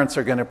parents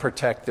are going to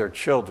protect their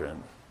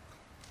children.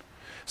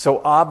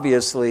 So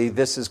obviously,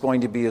 this is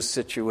going to be a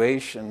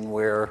situation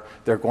where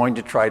they're going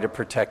to try to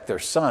protect their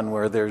son,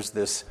 where there's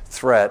this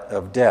threat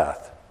of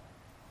death.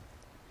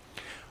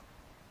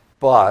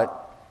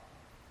 But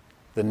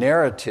the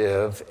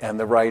narrative and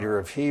the writer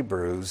of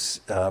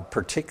Hebrews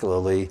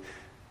particularly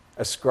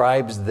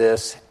ascribes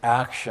this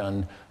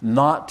action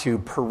not to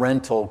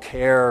parental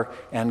care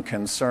and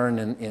concern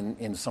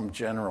in some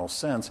general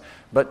sense,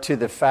 but to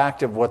the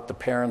fact of what the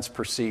parents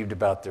perceived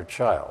about their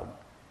child.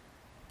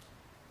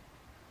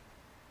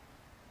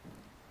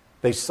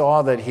 They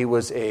saw that he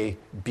was a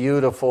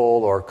beautiful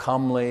or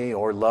comely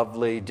or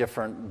lovely,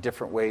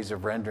 different ways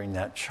of rendering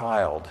that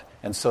child.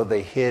 And so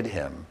they hid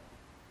him.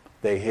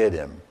 They hid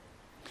him.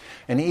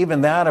 And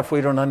even that, if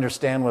we don't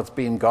understand what's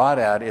being got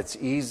at, it's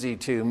easy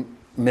to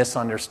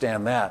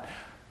misunderstand that.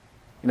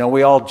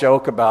 We all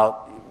joke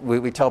about,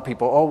 we tell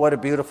people, oh, what a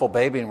beautiful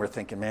baby, and we're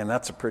thinking, man,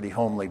 that's a pretty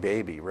homely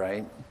baby,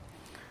 right?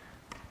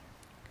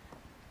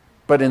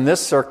 But in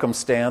this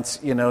circumstance,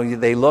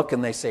 they look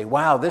and they say,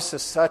 wow, this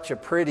is such a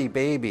pretty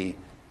baby.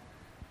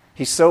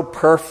 He's so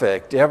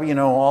perfect.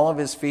 All of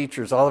his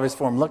features, all of his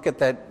form. Look at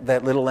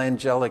that little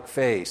angelic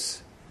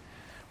face.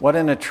 What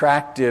an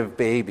attractive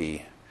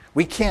baby.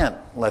 We can't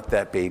let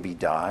that baby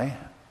die.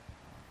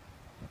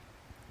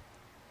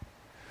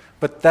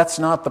 But that's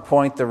not the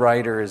point the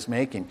writer is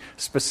making.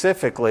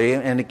 Specifically,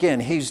 and again,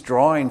 he's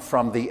drawing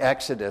from the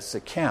Exodus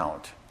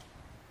account.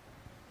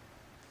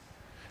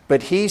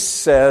 But he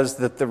says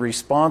that the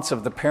response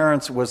of the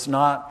parents was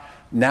not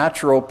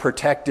natural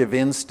protective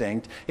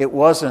instinct. It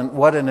wasn't,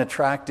 what an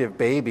attractive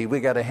baby, we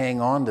got to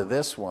hang on to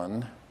this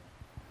one.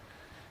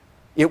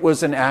 It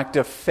was an act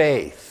of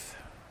faith.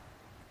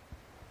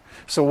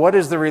 So what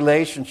is the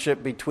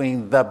relationship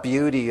between the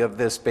beauty of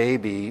this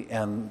baby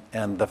and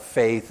the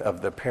faith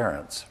of the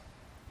parents?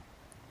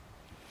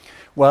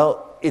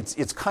 Well,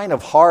 it's kind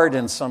of hard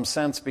in some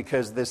sense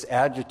because this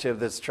adjective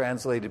that's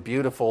translated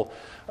beautiful,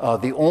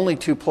 the only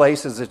two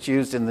places it's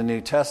used in the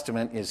New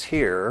Testament is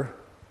here.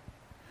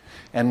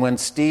 And when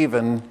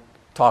Stephen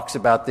talks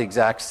about the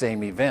exact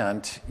same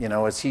event,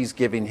 as he's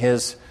giving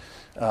his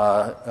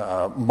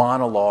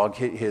monologue,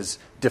 his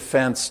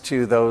defense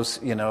to those,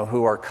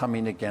 who are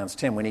coming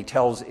against him, when he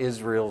tells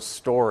Israel's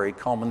story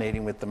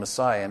culminating with the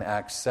Messiah in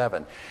Acts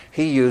 7,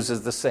 he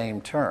uses the same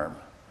term.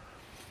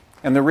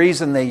 And the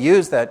reason they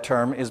use that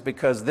term is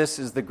because this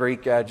is the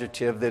Greek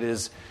adjective that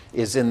is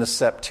in the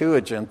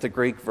Septuagint, the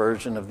Greek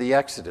version of the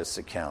Exodus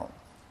account.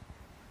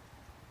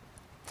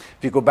 If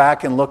you go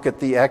back and look at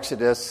the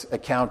Exodus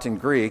account in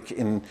Greek,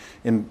 in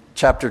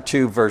chapter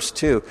 2, verse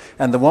 2,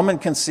 and the woman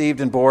conceived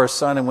and bore a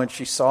son, and when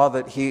she saw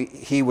that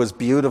he was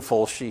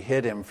beautiful, she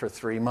hid him for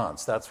 3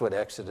 months. That's what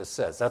Exodus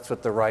says. That's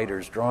what the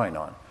writer's drawing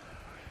on.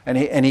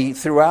 And he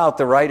throughout,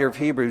 the writer of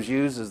Hebrews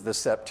uses the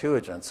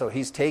Septuagint. So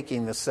he's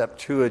taking the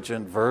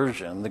Septuagint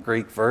version, the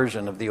Greek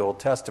version of the Old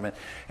Testament,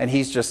 and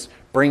he's just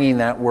bringing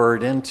that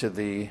word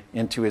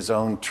into his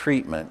own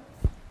treatment.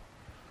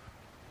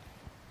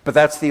 But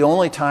that's the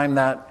only time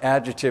that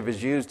adjective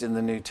is used in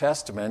the New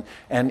Testament,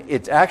 and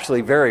it's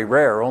actually very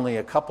rare, only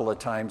a couple of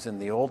times in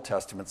the Old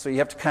Testament. So you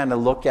have to kind of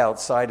look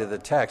outside of the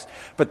text.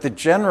 But the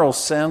general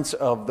sense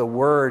of the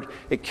word,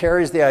 it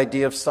carries the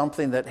idea of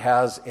something that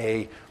has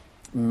a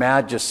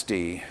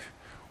majesty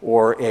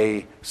or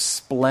a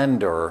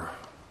splendor,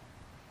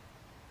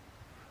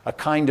 a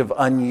kind of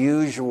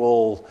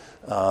unusual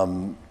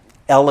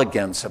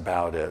elegance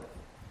about it.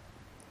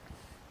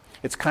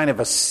 It's kind of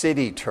a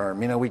city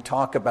term. We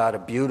talk about a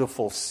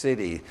beautiful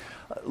city.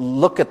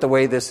 Look at the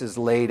way this is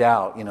laid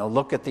out.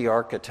 Look at the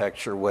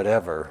architecture,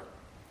 whatever.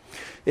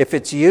 If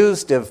it's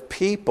used of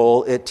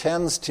people, it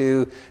tends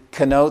to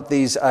connote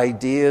these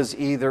ideas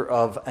either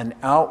of an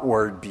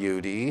outward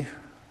beauty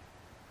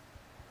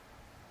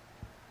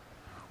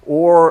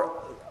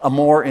or a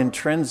more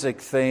intrinsic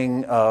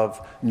thing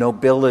of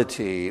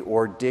nobility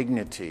or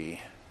dignity.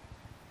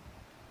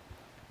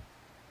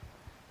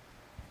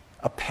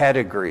 a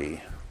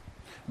pedigree,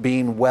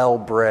 being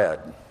well-bred,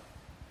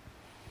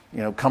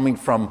 coming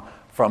from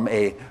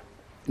a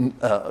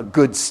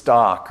good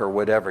stock or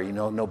whatever,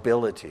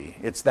 nobility.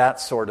 It's that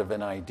sort of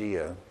an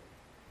idea.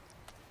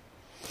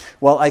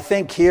 Well, I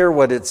think here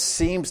what it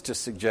seems to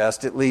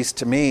suggest, at least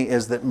to me,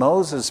 is that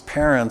Moses'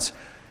 parents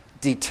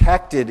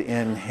detected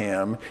in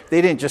him,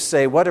 they didn't just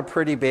say, what a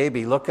pretty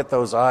baby, look at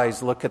those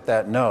eyes, look at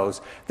that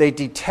nose. They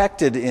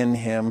detected in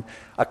him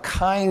a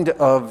kind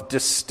of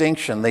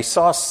distinction. They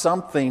saw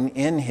something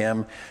in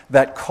him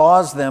that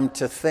caused them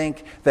to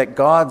think that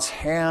God's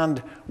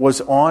hand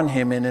was on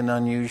him in an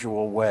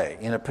unusual way,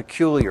 in a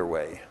peculiar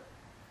way.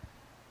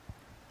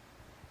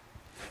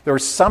 There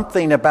was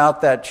something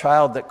about that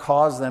child that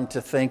caused them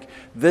to think,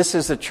 this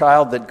is a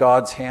child that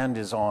God's hand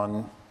is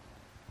on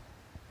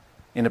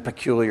in a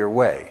peculiar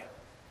way.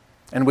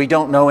 And we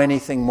don't know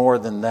anything more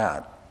than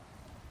that.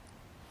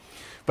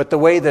 But the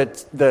way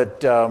that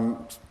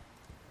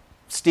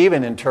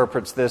Stephen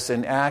interprets this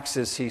in Acts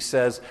is he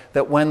says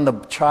that when the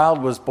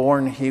child was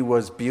born, he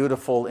was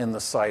beautiful in the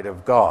sight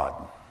of God.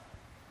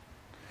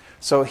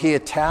 So he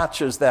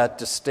attaches that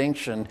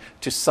distinction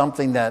to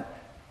something that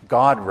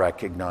God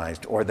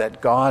recognized or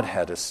that God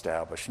had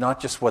established,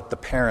 not just what the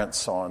parents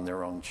saw in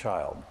their own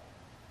child.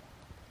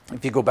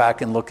 If you go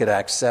back and look at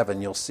Acts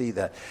 7, you'll see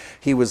that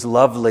he was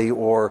lovely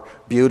or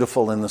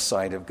beautiful in the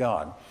sight of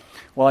God.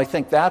 Well, I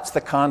think that's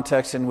the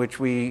context in which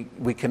we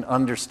can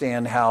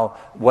understand how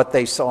what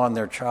they saw in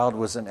their child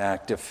was an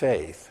act of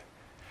faith.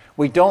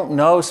 We don't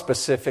know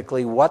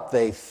specifically what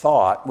they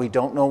thought. We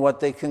don't know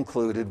what they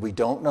concluded. We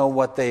don't know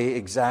what they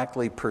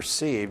exactly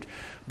perceived.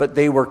 But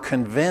they were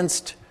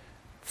convinced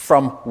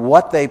from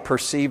what they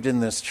perceived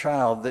in this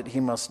child that he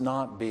must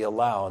not be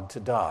allowed to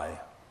die.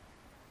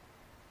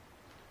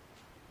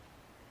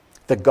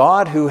 The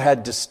God who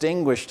had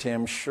distinguished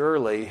him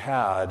surely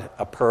had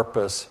a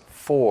purpose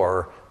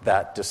for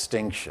that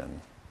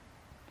distinction.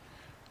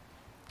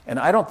 And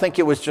I don't think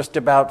it was just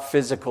about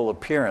physical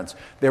appearance.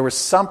 There was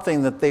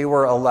something that they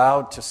were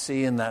allowed to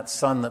see in that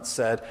son that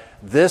said,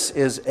 this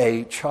is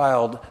a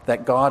child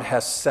that God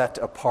has set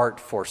apart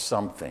for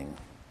something.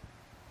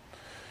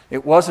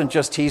 It wasn't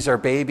just, he's our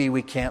baby,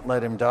 we can't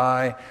let him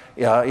die.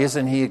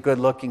 Isn't he a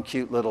good-looking,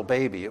 cute little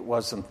baby? It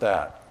wasn't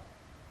that.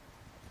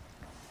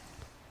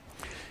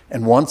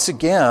 And once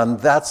again,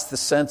 that's the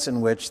sense in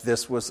which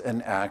this was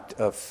an act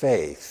of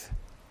faith.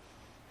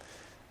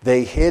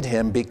 They hid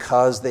him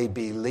because they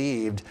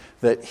believed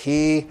that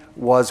he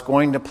was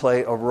going to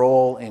play a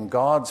role in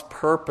God's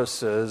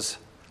purposes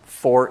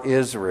for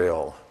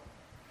Israel,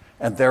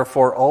 and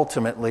therefore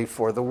ultimately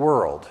for the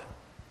world.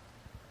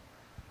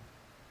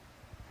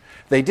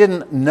 They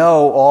didn't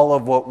know all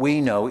of what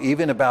we know,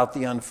 even about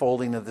the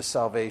unfolding of the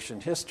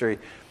salvation history,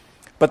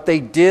 but they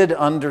did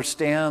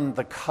understand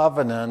the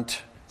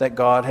covenant that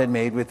God had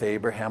made with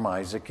Abraham,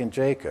 Isaac, and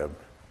Jacob.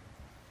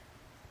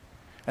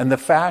 And the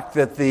fact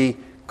that the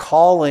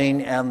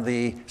calling and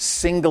the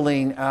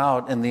singling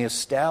out and the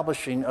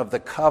establishing of the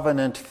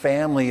covenant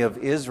family of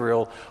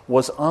Israel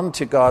was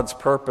unto God's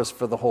purpose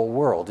for the whole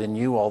world. In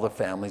you all the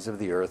families of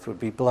the earth would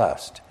be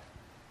blessed.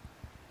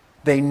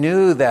 They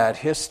knew that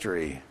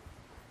history.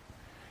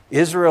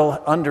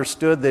 Israel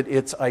understood that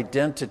its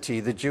identity,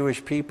 the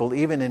Jewish people,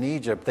 even in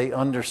Egypt, they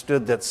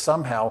understood that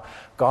somehow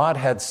God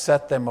had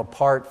set them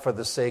apart for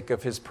the sake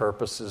of his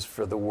purposes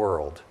for the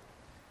world.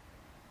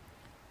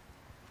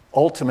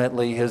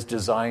 Ultimately, his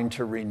design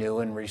to renew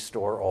and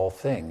restore all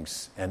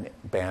things and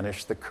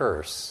banish the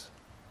curse.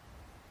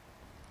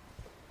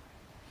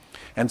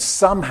 And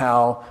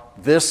somehow,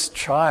 this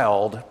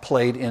child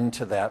played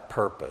into that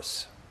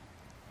purpose.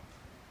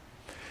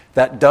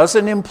 That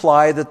doesn't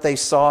imply that they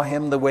saw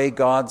him the way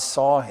God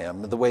saw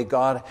him, the way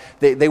God...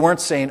 They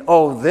weren't saying,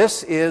 oh,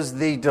 this is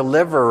the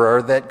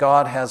deliverer that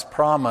God has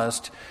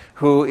promised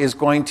who is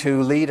going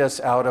to lead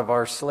us out of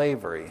our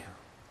slavery.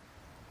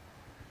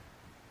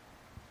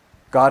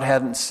 God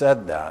hadn't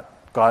said that.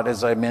 God,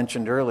 as I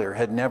mentioned earlier,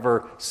 had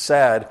never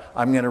said,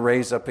 I'm going to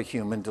raise up a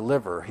human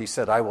deliverer. He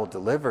said, I will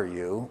deliver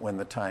you when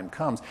the time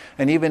comes.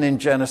 And even in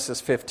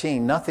Genesis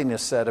 15, nothing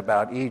is said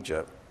about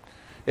Egypt.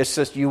 It's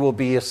just you will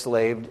be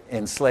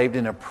enslaved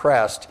and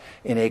oppressed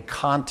in a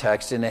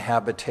context, in a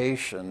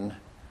habitation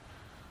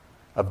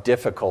of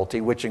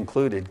difficulty, which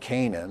included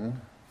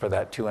Canaan for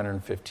that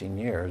 215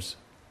 years.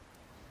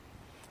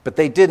 But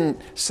they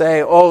didn't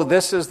say, oh,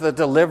 this is the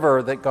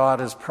deliverer that God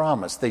has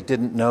promised. They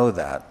didn't know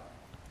that.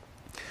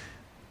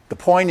 The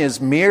point is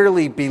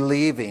merely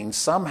believing,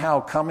 somehow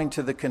coming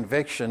to the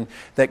conviction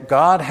that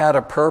God had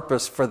a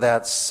purpose for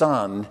that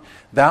son,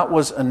 that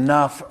was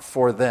enough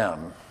for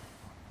them.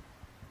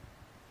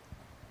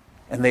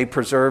 And they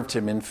preserved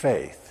him in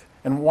faith.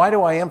 And why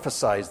do I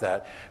emphasize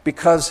that?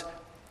 Because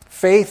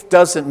faith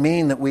doesn't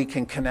mean that we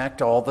can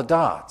connect all the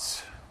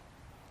dots.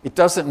 It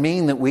doesn't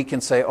mean that we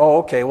can say, oh,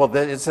 okay, well,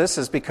 this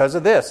is because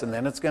of this, and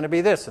then it's going to be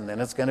this, and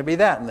then it's going to be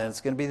that, and then it's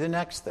going to be the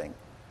next thing.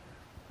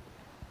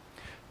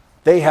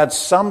 They had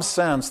some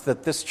sense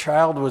that this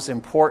child was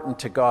important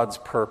to God's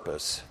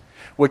purpose,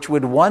 which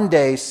would one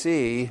day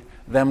see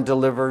them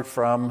delivered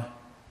from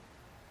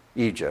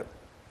Egypt.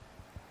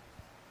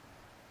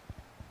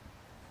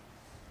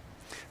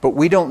 But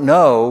we don't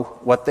know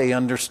what they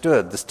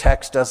understood. This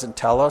text doesn't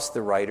tell us.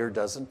 The writer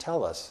doesn't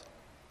tell us.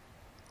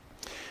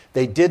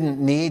 They didn't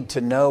need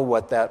to know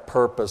what that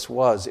purpose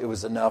was. It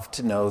was enough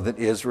to know that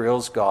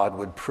Israel's God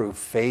would prove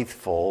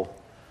faithful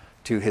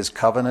to his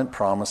covenant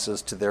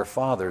promises to their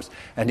fathers.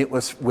 And it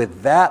was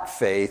with that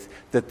faith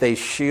that they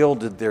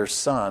shielded their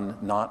son,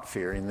 not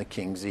fearing the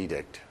king's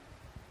edict.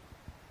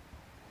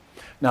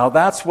 Now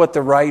that's what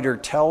the writer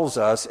tells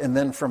us, and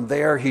then from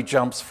there he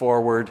jumps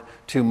forward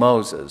to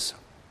Moses.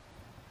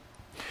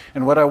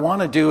 And what I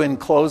want to do in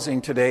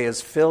closing today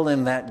is fill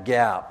in that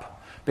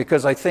gap,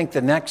 because I think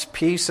the next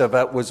piece of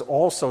it was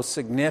also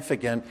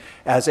significant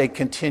as a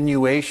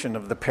continuation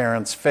of the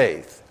parents'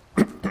 faith.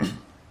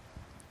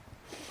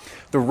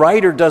 The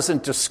writer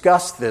doesn't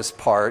discuss this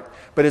part,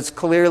 but it's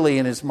clearly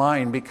in his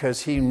mind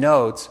because he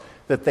notes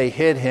that they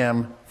hid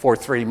him for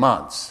 3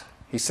 months.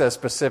 He says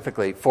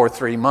specifically, for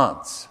 3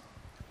 months.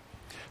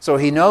 So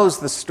he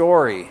knows the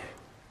story.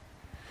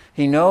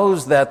 He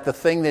knows that the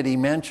thing that he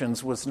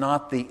mentions was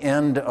not the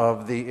end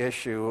of the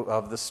issue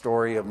of the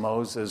story of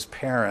Moses'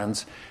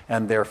 parents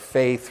and their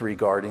faith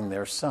regarding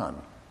their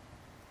son.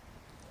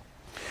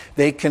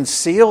 They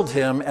concealed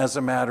him as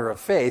a matter of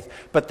faith,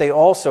 but they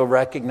also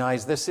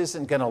recognize this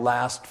isn't going to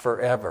last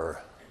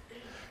forever.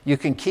 You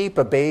can keep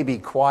a baby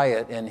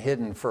quiet and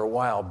hidden for a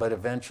while, but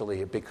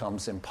eventually it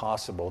becomes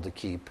impossible to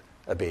keep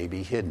a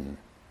baby hidden.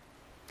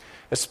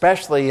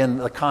 Especially in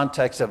the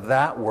context of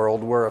that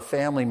world where a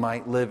family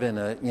might live in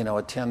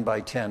a 10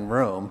 by 10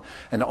 room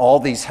and all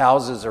these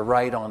houses are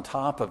right on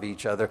top of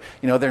each other.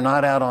 They're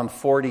not out on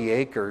 40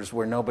 acres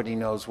where nobody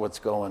knows what's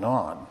going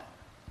on.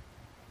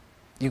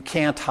 You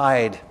can't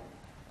hide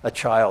a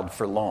child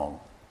for long.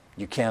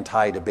 You can't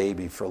hide a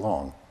baby for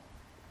long.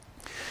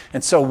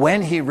 And so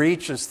when he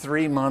reaches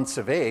 3 months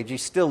of age,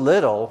 he's still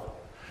little,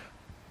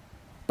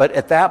 but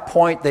at that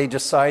point they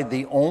decide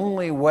the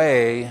only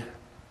way,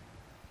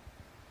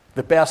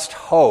 the best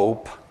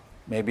hope,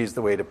 maybe is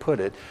the way to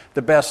put it,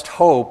 the best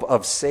hope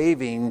of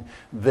saving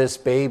this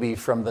baby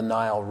from the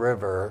Nile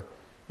River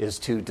is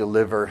to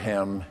deliver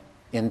him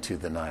into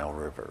the Nile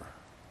River.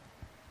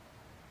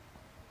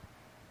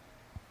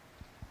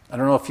 I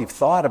don't know if you've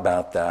thought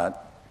about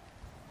that.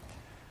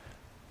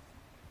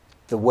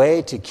 The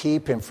way to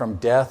keep him from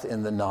death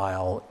in the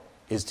Nile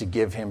is to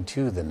give him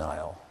to the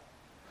Nile,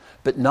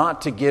 but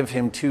not to give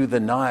him to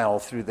the Nile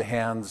through the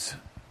hands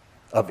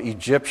of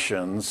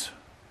Egyptians,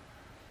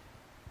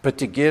 but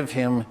to give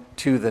him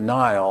to the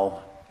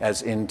Nile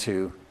as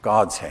into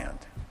God's hand.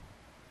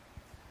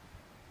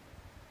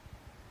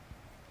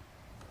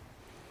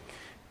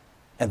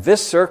 And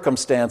this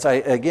circumstance, I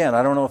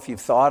don't know if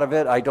you've thought of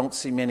it. I don't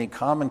see many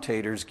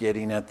commentators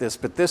getting at this,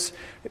 but this,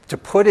 to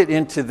put it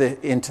into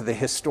the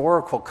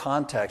historical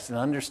context and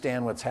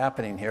understand what's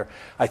happening here,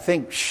 I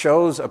think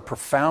shows a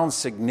profound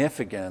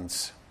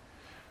significance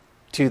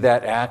to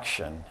that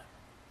action.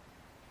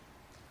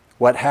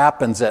 What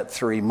happens at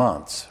 3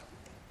 months?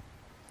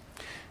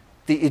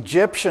 The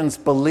Egyptians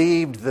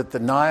believed that the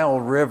Nile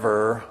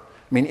River,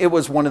 it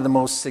was one of the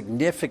most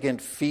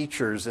significant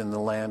features in the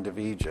land of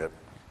Egypt.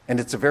 And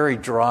it's a very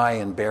dry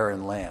and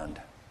barren land.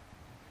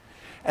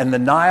 And the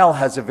Nile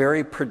has a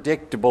very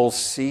predictable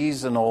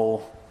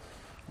seasonal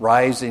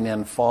rising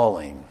and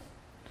falling.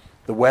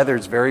 The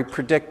weather's very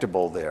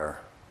predictable there.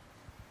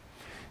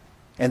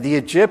 And the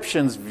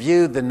Egyptians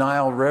viewed the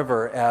Nile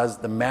River as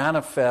the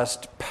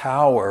manifest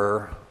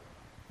power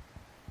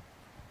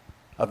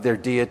of their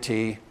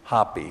deity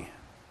Hapi.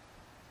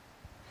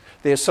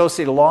 They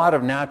associate a lot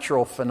of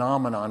natural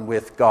phenomenon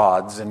with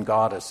gods and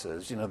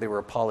goddesses. They were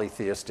a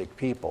polytheistic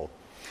people.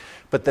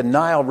 But the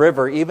Nile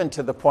River, even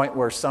to the point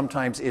where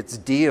sometimes it's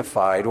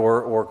deified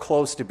or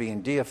close to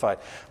being deified,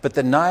 but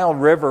the Nile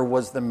River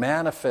was the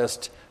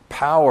manifest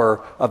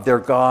power of their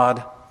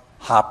god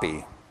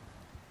Hapi.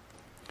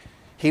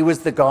 He was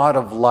the god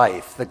of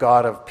life, the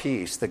god of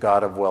peace, the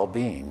god of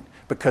well-being,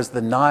 because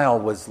the Nile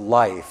was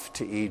life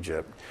to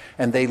Egypt.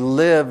 And they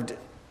lived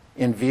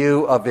in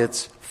view of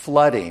its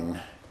flooding,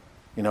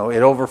 it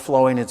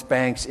overflowing its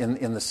banks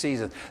in the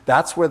season.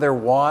 That's where their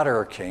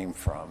water came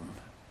from.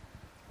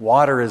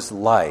 Water is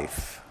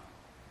life,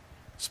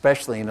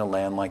 especially in a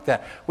land like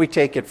that. We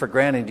take it for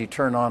granted. You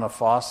turn on a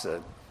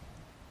faucet.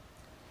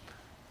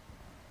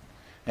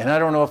 And I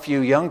don't know if you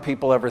young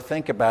people ever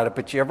think about it,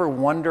 but you ever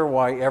wonder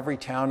why every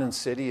town and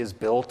city is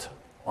built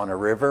on a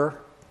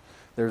river?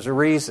 There's a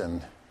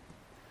reason.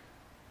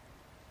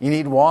 You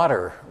need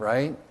water,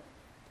 right?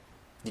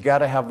 You got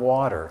to have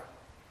water.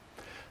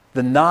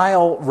 The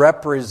Nile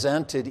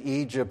represented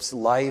Egypt's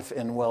life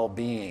and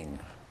well-being.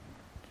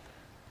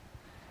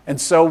 And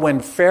so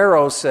when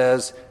Pharaoh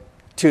says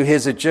to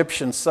his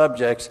Egyptian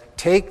subjects,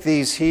 take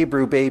these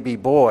Hebrew baby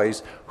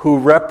boys who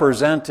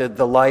represented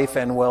the life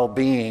and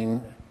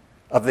well-being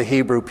of the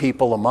Hebrew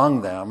people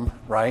among them,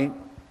 right,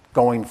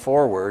 going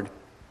forward,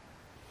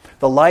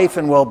 the life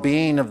and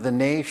well-being of the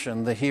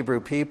nation, the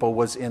Hebrew people,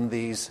 was in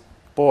these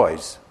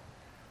boys.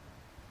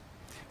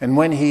 And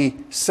when he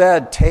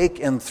said, take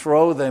and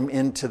throw them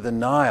into the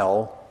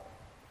Nile,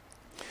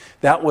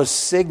 That was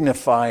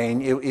signifying,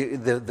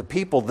 the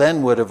people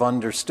then would have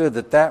understood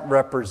that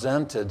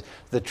represented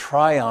the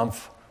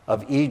triumph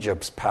of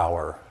Egypt's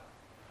power.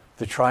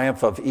 The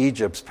triumph of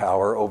Egypt's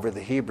power over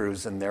the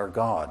Hebrews and their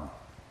God.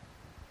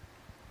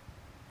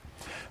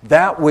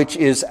 That which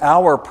is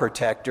our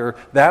protector,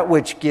 that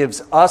which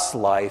gives us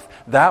life,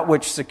 that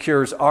which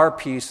secures our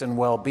peace and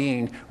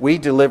well-being, we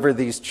deliver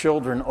these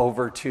children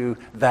over to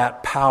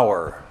that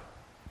power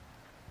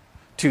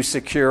to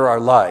secure our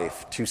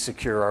life, to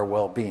secure our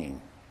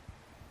well-being,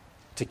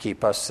 to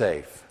keep us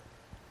safe.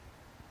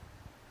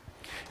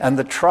 And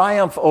the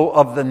triumph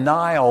of the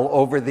Nile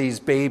over these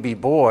baby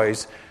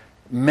boys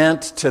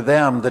meant to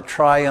them the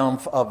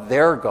triumph of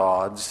their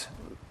gods,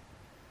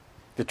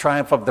 the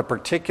triumph of the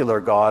particular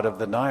god of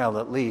the Nile,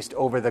 at least,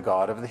 over the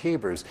God of the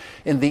Hebrews.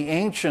 In the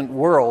ancient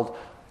world,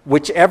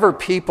 whichever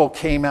people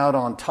came out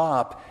on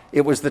top,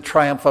 it was the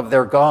triumph of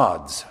their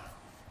gods.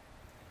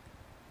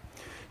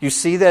 You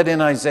see that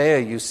in Isaiah,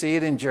 you see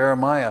it in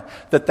Jeremiah,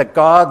 that the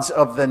gods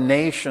of the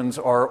nations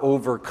are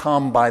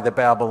overcome by the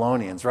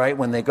Babylonians, right?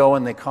 When they go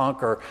and they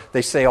conquer,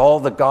 they say all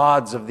the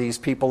gods of these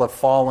people have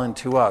fallen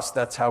to us.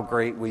 That's how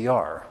great we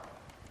are.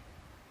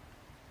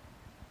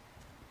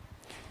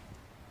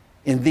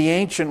 In the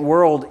ancient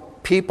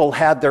world, people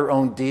had their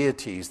own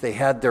deities. They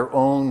had their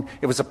own,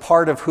 it was a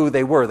part of who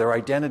they were. Their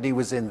identity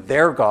was in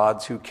their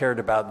gods who cared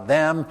about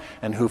them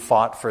and who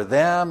fought for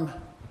them.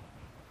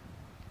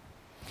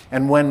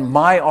 And when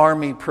my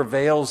army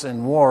prevails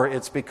in war,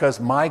 it's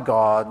because my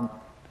God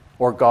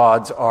or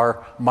gods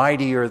are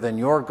mightier than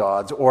your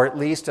gods, or at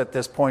least at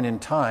this point in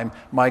time,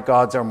 my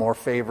gods are more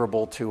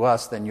favorable to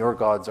us than your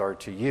gods are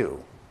to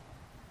you.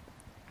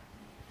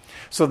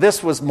 So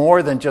this was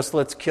more than just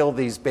let's kill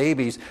these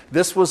babies.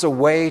 This was a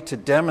way to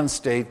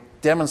demonstrate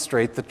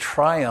the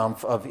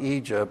triumph of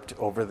Egypt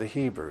over the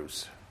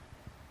Hebrews.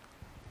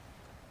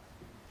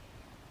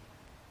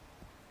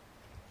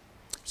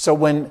 So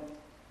when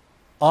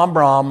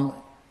Amram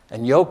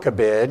and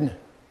Jochebed,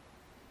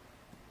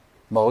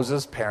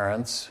 Moses'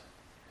 parents,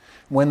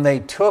 when they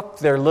took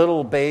their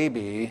little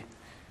baby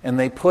and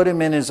they put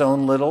him in his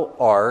own little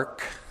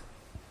ark,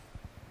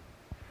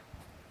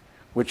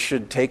 which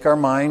should take our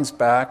minds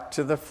back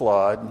to the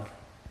flood,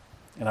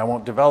 and I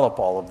won't develop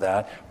all of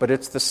that, but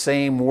it's the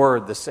same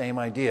word, the same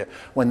idea.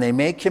 When they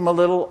make him a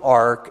little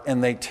ark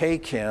and they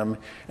take him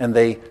and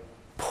they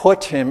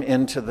put him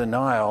into the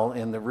Nile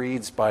in the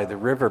reeds by the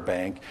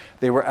riverbank,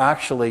 they were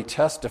actually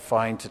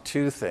testifying to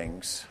two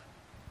things.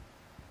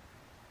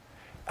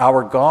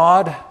 Our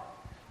God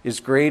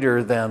is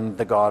greater than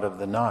the God of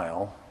the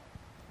Nile,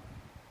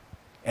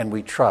 and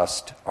we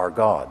trust our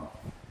God.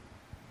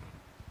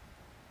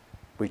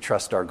 We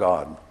trust our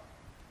God.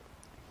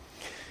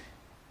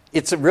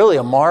 It's really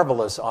a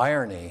marvelous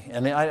irony,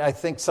 and I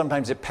think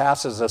sometimes it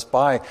passes us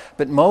by,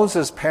 but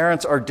Moses'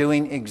 parents are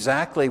doing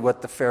exactly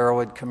what the Pharaoh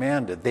had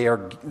commanded.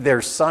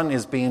 Their son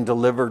is being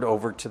delivered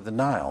over to the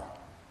Nile.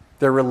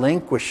 They're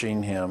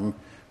relinquishing him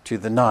to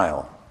the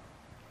Nile.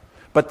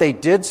 But they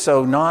did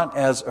so not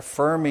as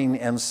affirming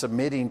and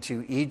submitting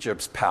to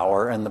Egypt's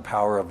power and the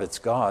power of its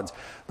gods,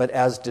 but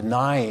as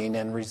denying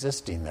and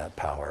resisting that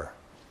power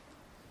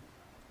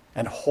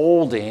and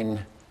holding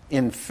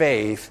in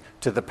faith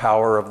to the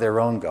power of their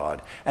own God.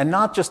 And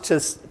not just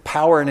his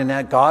power in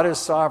that God is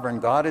sovereign,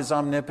 God is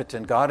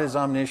omnipotent, God is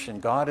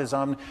omniscient,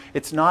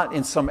 it's not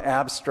in some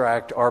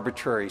abstract,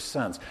 arbitrary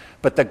sense.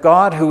 But the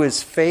God who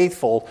is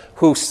faithful,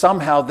 who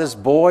somehow this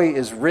boy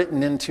is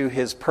written into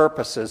his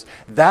purposes,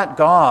 that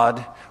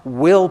God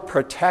will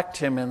protect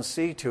him and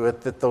see to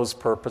it that those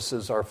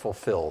purposes are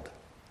fulfilled.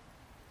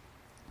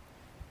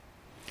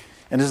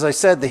 And as I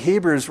said, the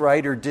Hebrews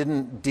writer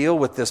didn't deal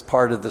with this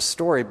part of the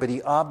story, but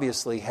he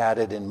obviously had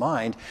it in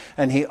mind,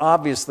 and he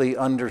obviously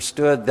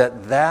understood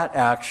that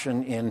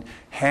action in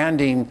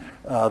handing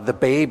the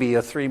baby,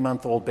 a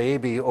 3-month-old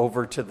baby,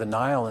 over to the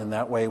Nile in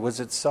that way was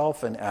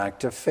itself an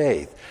act of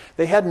faith.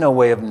 They had no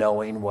way of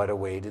knowing what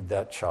awaited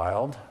that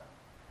child.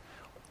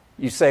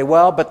 You say,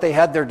 well, but they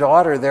had their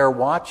daughter there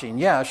watching.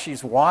 Yeah,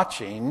 she's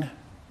watching,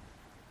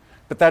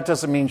 but that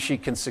doesn't mean she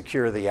can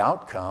secure the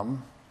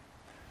outcome.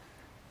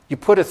 You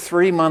put a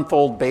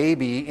 3-month-old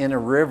baby in a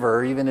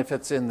river, even if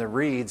it's in the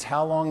reeds,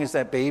 how long is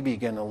that baby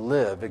going to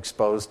live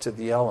exposed to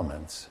the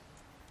elements?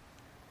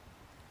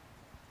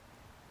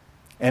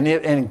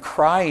 And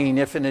crying,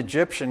 if an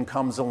Egyptian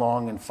comes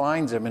along and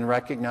finds him and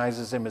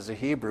recognizes him as a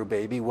Hebrew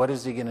baby, what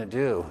is he going to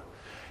do?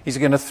 He's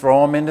going to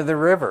throw him into the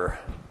river.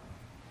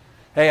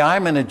 Hey,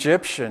 I'm an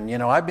Egyptian.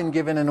 I've been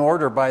given an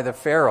order by the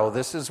Pharaoh.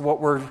 This is what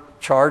we're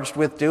charged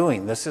with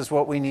doing. This is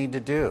what we need to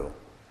do.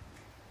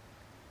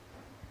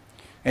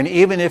 And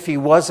even if he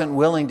wasn't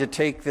willing to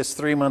take this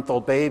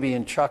 3-month-old baby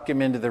and chuck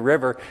him into the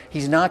river,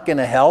 he's not going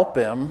to help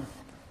him.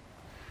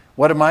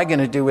 What am I going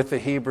to do with the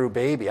Hebrew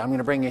baby? I'm going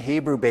to bring a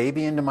Hebrew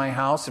baby into my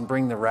house and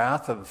bring the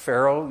wrath of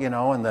Pharaoh,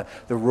 and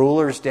the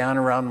rulers down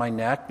around my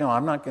neck? No,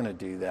 I'm not going to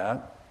do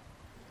that.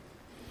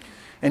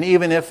 And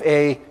even if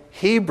a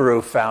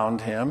Hebrew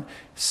found him,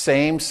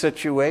 same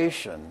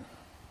situation.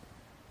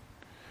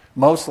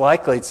 Most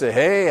likely he'd say,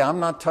 hey, I'm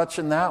not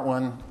touching that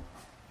one.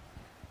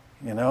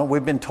 You know,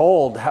 we've been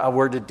told how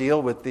we're to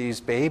deal with these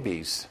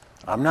babies.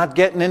 I'm not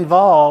getting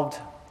involved.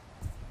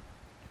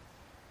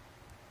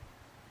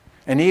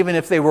 And even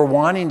if they were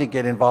wanting to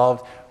get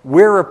involved,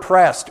 we're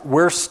oppressed,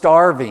 we're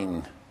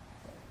starving.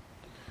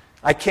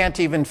 I can't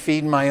even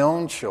feed my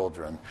own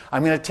children.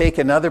 I'm going to take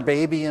another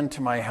baby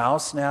into my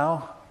house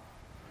now?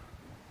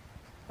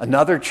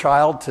 Another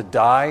child to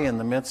die in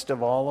the midst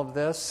of all of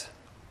this?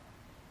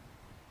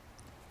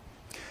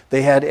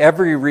 They had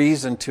every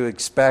reason to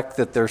expect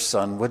that their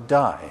son would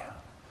die,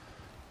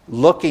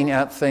 looking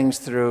at things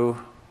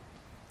through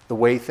the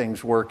way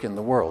things work in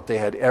the world. They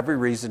had every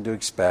reason to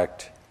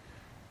expect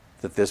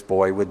that this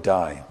boy would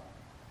die.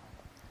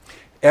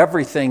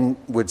 Everything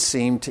would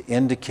seem to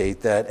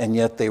indicate that, and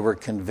yet they were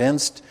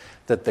convinced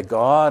that the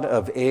God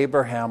of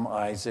Abraham,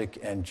 Isaac,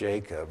 and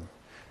Jacob.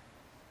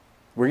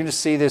 We're going to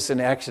see this in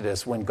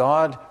Exodus. When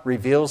God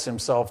reveals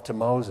himself to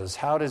Moses,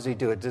 how does he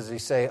do it? Does he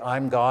say,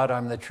 I'm God,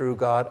 I'm the true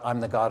God, I'm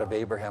the God of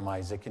Abraham,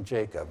 Isaac, and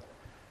Jacob?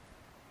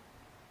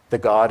 The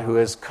God who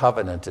has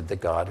covenanted, the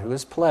God who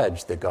has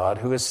pledged, the God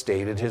who has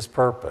stated his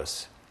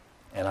purpose.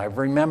 And I've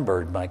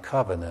remembered my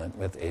covenant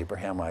with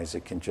Abraham,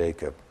 Isaac, and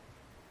Jacob.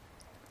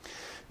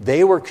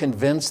 They were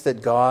convinced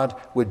that God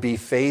would be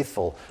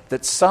faithful,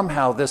 that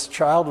somehow this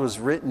child was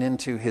written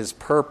into his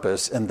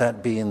purpose, and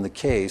that being the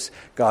case,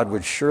 God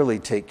would surely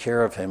take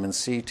care of him and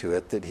see to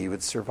it that he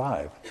would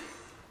survive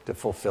to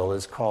fulfill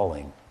his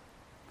calling.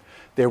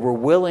 They were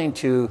willing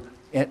to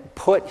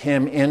put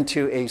him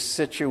into a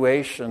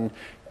situation,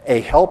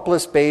 a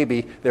helpless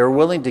baby. They were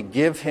willing to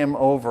give him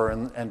over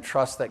and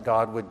trust that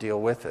God would deal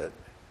with it.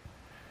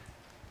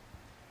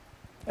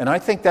 And I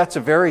think that's a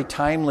very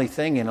timely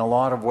thing in a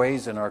lot of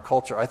ways in our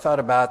culture. I thought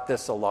about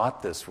this a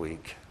lot this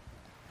week.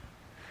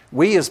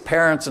 We as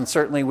parents, and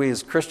certainly we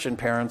as Christian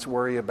parents,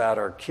 worry about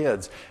our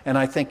kids. And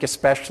I think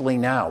especially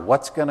now,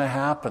 what's going to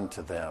happen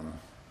to them?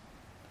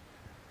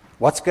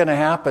 What's going to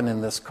happen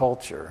in this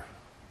culture?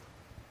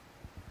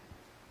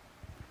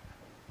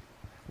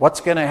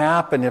 What's going to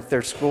happen if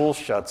their school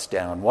shuts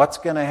down? What's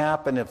going to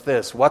happen if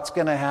this? What's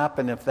going to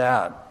happen if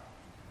that?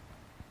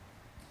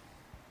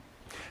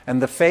 And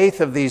the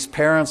faith of these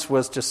parents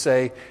was to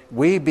say,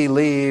 we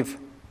believe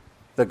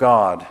the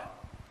God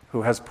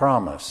who has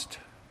promised.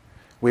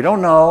 We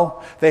don't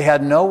know. They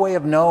had no way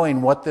of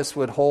knowing what this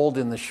would hold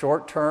in the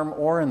short term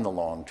or in the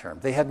long term.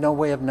 They had no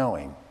way of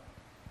knowing.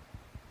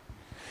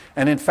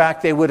 And in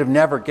fact, they would have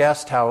never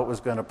guessed how it was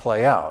going to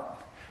play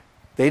out.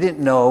 They didn't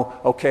know,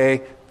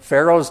 okay,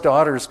 Pharaoh's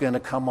daughter is going to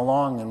come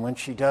along, and when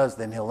she does,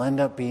 then he'll end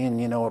up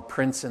being, a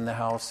prince in the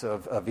house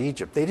of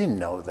Egypt. They didn't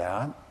know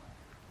that.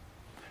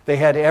 They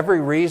had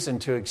every reason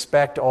to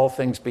expect, all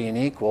things being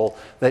equal,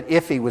 that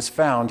if he was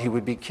found, he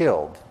would be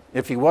killed.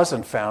 If he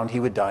wasn't found,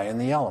 he would die in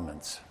the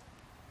elements.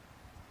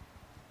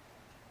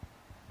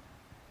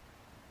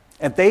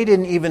 And they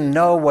didn't even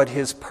know what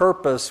his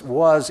purpose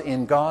was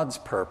in God's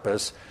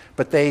purpose,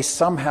 but they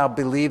somehow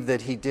believed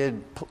that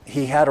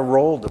he had a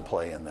role to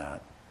play in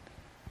that.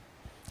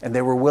 And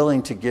they were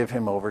willing to give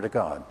him over to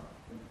God.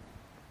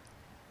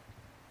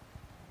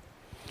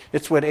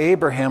 It's what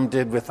Abraham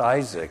did with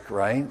Isaac,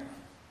 right?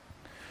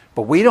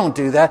 But we don't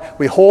do that.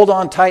 We hold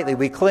on tightly.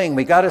 We cling.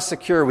 We got to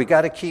secure. We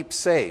got to keep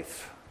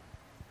safe.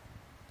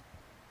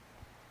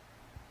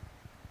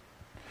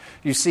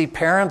 You see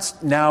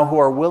parents now who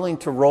are willing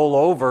to roll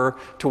over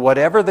to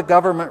whatever the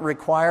government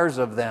requires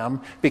of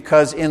them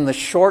because in the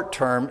short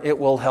term it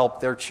will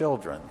help their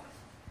children.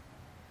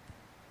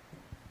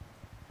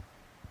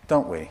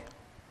 Don't we?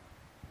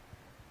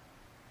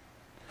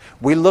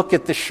 We look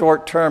at the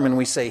short term and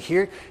we say,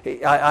 here,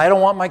 I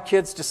don't want my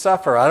kids to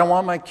suffer. I don't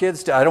want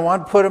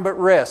to put them at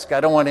risk. I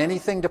don't want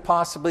anything to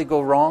possibly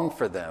go wrong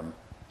for them.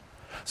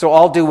 So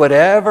I'll do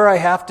whatever I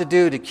have to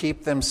do to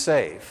keep them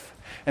safe.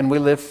 And we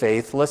live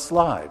faithless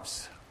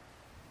lives.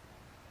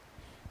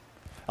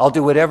 I'll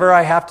do whatever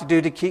I have to do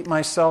to keep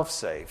myself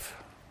safe.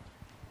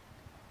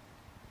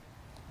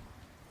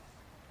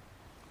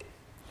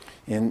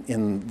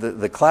 In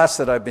the class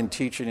that I've been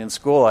teaching in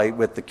school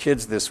with the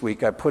kids this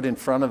week, I put in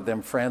front of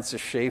them Francis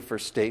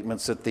Schaeffer's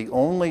statements that the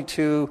only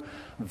two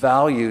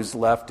values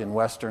left in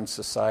Western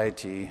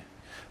society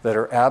that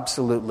are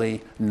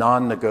absolutely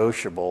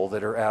non-negotiable,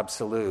 that are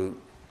absolute,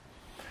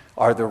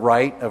 are the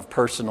right of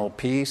personal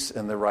peace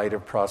and the right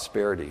of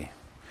prosperity.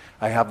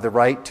 I have the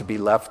right to be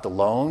left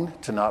alone,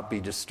 to not be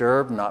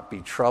disturbed, not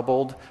be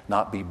troubled,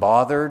 not be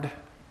bothered,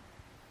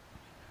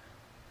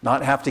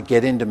 not have to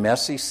get into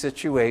messy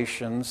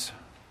situations.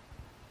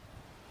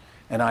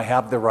 And I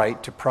have the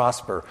right to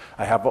prosper.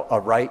 I have a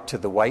right to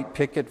the white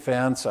picket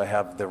fence. I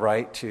have the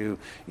right to,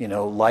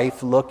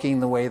 life looking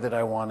the way that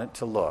I want it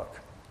to look.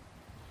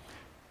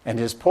 And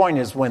his point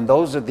is, when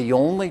those are the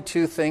only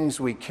two things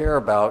we care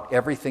about,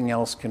 everything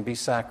else can be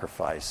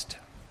sacrificed.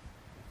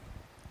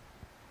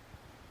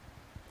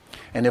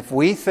 And if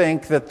we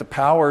think that the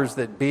powers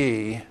that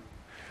be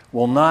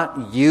will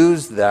not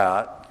use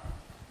that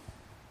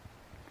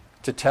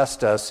to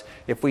test us,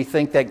 if we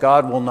think that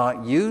God will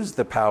not use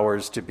the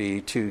powers to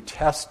be to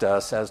test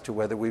us as to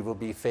whether we will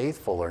be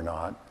faithful or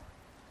not,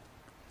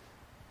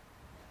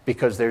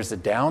 because there's a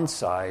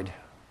downside,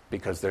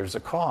 because there's a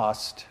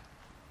cost,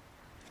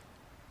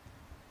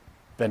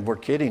 then we're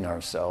kidding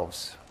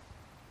ourselves.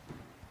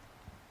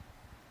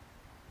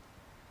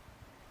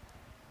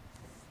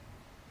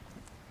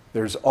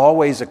 There's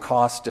always a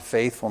cost to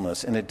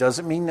faithfulness, and it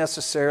doesn't mean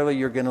necessarily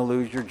you're going to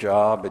lose your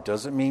job. It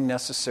doesn't mean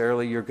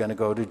necessarily you're going to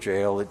go to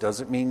jail. It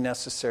doesn't mean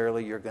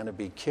necessarily you're going to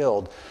be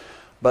killed.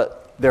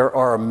 But there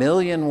are a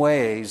million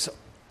ways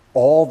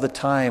all the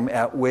time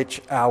at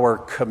which our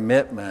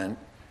commitment,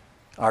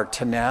 our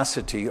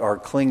tenacity, our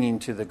clinging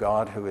to the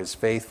God who is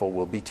faithful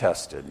will be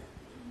tested.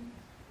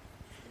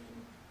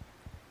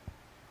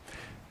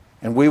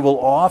 And we will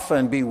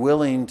often be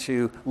willing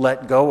to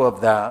let go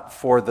of that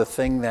for the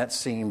thing that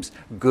seems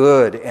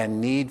good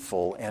and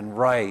needful and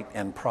right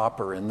and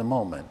proper in the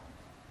moment.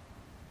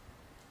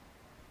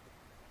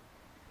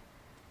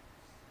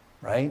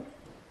 Right?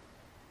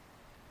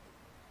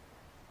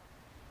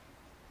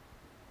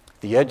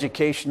 The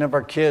education of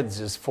our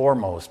kids is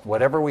foremost.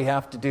 Whatever we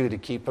have to do to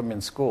keep them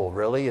in school,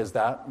 really, is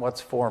that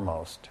what's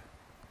foremost?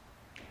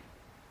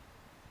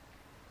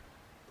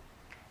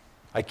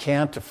 I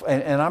can't,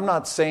 and I'm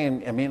not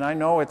saying, I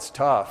know it's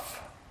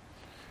tough.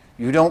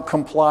 You don't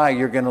comply,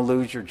 you're going to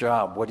lose your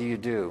job. What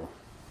do?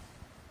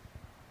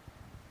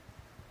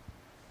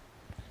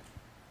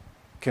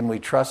 Can we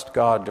trust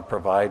God to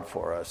provide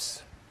for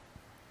us?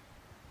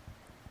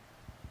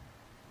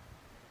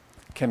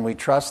 Can we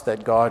trust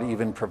that God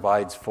even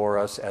provides for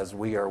us as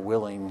we are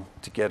willing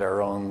to get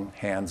our own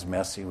hands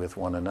messy with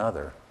one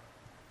another?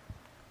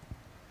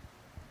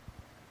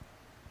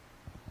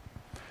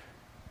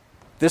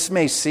 This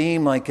may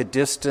seem like a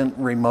distant,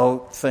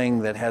 remote thing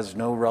that has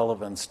no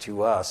relevance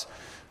to us,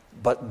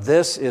 but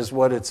this is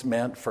what it's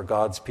meant for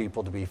God's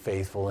people to be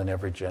faithful in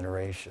every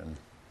generation.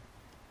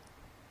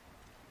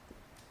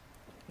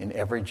 In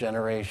every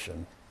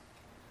generation,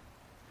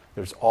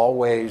 there's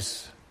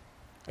always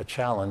a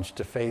challenge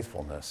to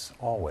faithfulness,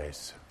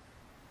 always.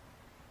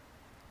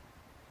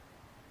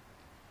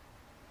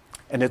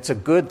 And it's a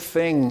good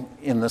thing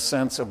in the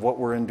sense of what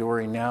we're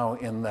enduring now,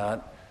 in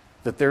that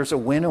there's a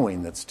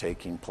winnowing that's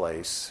taking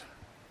place.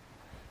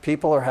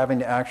 People are having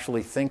to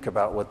actually think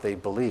about what they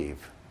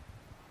believe.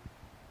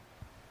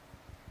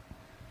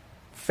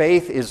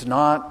 Faith is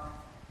not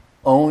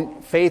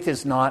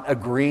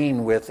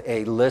agreeing with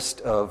a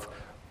list of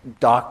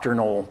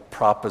doctrinal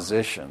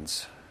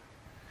propositions.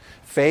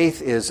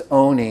 Faith is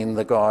owning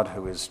the God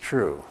who is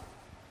true.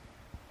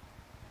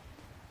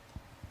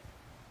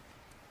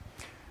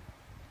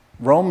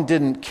 Rome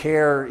didn't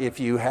care if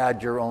you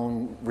had your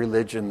own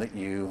religion that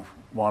you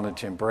wanted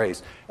to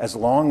embrace, as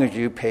long as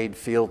you paid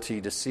fealty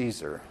to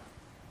Caesar.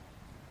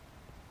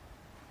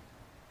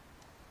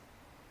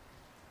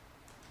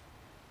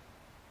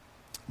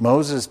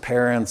 Moses'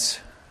 parents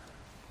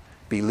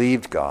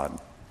believed God,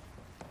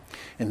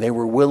 and they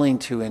were willing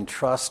to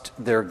entrust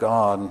their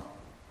God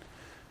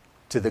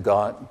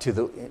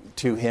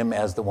to him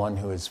as the one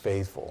who is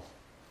faithful.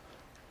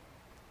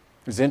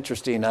 It was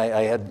interesting.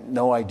 I had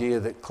no idea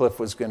that Cliff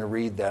was going to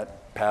read that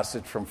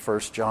passage from 1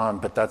 John,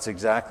 but that's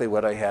exactly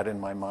what I had in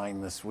my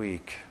mind this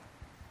week.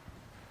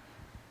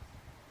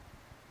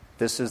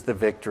 This is the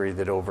victory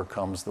that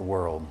overcomes the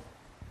world,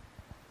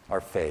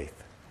 our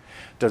faith.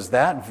 Does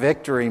that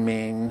victory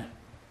mean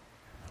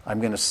I'm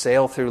going to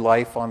sail through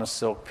life on a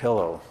silk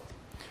pillow?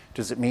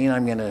 Does it mean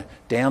I'm going to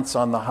dance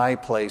on the high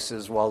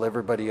places while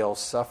everybody else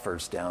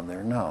suffers down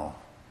there? No.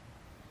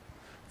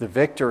 The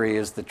victory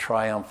is the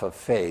triumph of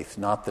faith,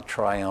 not the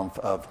triumph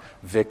of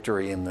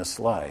victory in this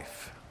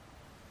life.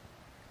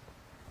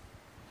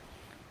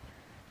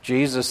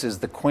 Jesus is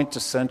the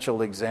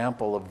quintessential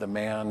example of the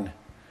man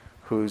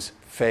whose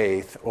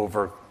faith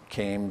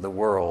overcame the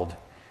world,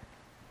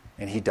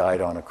 and he died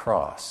on a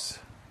cross.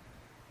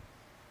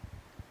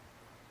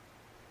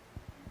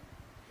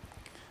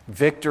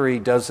 Victory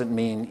doesn't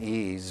mean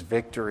ease.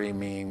 Victory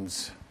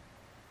means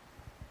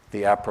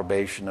the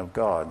approbation of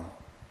God.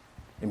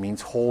 It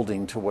means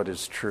holding to what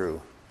is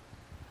true.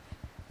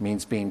 It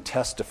means being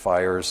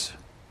testifiers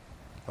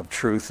of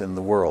truth in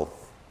the world.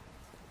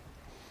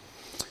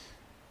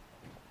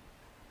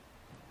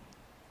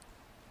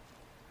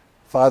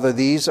 Father,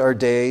 these are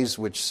days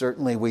which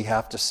certainly we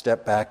have to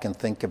step back and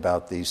think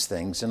about these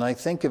things. And I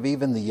think of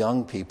even the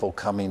young people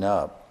coming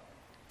up.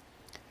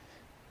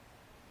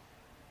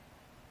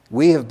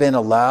 We have been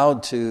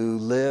allowed to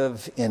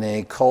live in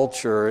a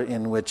culture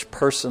in which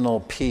personal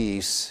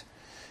peace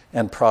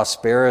and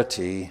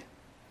prosperity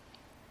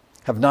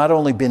have not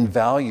only been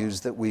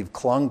values that we've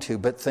clung to,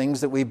 but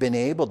things that we've been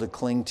able to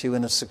cling to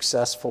in a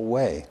successful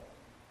way.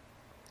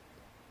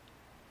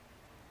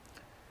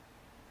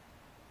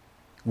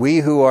 We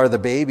who are the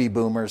baby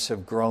boomers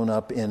have grown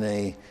up in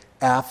an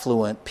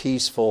affluent,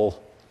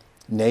 peaceful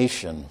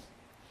nation.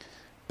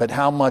 But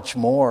how much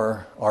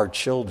more our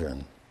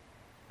children?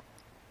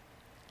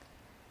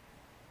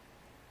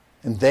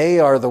 And they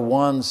are the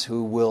ones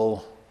who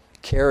will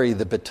carry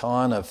the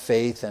baton of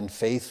faith and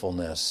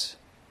faithfulness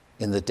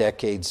in the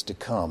decades to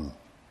come.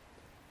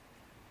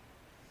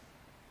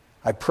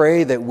 I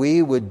pray that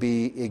we would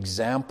be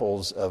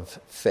examples of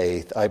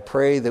faith. I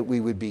pray that we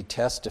would be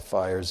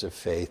testifiers of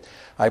faith.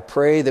 I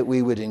pray that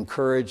we would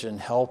encourage and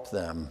help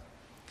them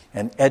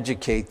and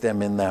educate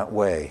them in that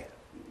way.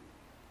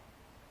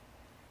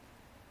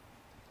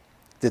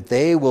 That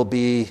they will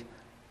be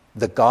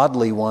the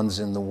godly ones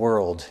in the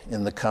world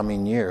in the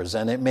coming years.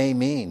 And it may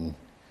mean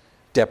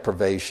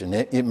deprivation.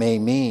 It may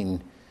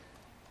mean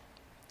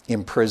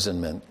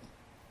imprisonment.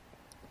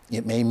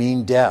 It may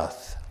mean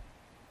death.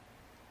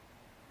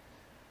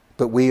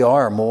 But we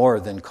are more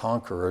than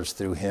conquerors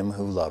through him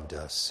who loved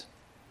us.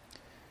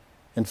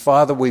 And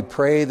Father, we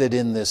pray that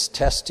in this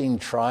testing,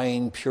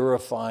 trying,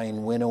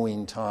 purifying,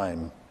 winnowing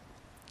time,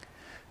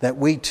 that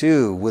we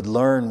too would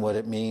learn what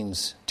it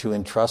means to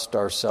entrust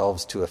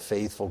ourselves to a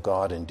faithful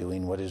God in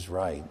doing what is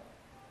right.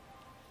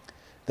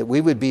 That we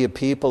would be a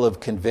people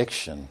of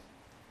conviction.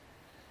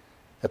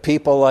 A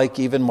people like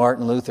even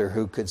Martin Luther,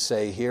 who could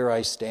say, "Here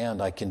I stand,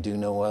 I can do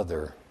no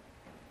other."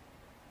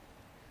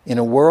 In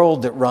a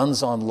world that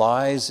runs on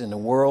lies, in a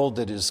world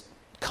that is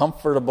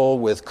comfortable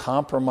with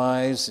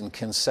compromise and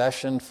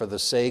concession for the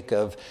sake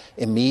of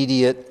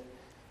immediate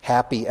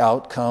happy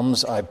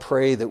outcomes, I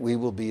pray that we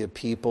will be a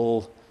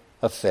people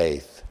of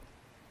faith.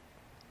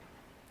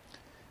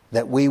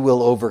 That we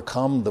will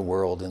overcome the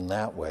world in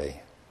that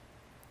way.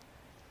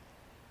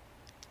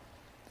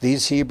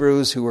 These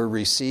Hebrews who were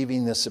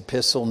receiving this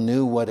epistle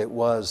knew what it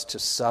was to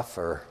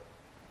suffer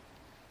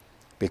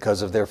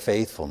because of their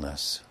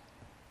faithfulness.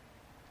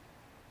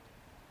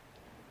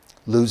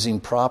 Losing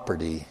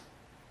property,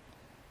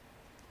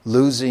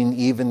 losing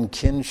even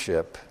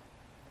kinship,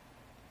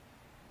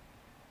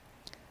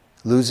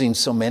 losing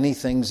so many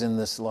things in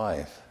this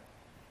life.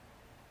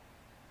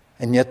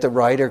 And yet the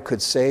writer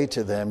could say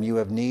to them, you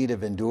have need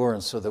of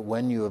endurance so that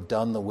when you have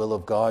done the will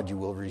of God, you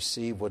will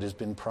receive what has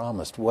been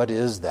promised. What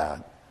is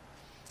that?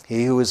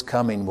 He who is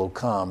coming will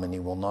come and he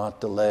will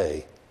not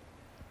delay.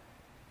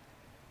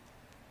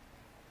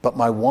 But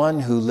my one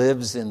who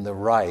lives in the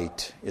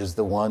right is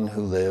the one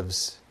who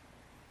lives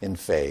in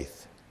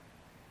faith.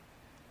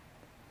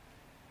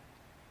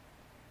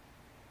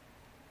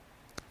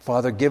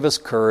 Father, give us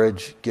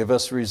courage, give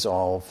us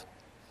resolve,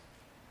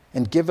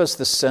 and give us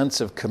the sense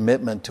of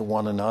commitment to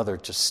one another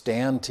to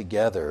stand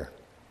together,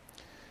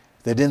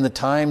 that in the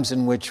times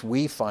in which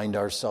we find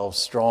ourselves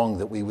strong,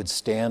 that we would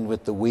stand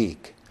with the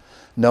weak,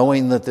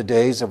 knowing that the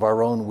days of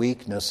our own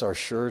weakness are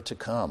sure to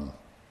come,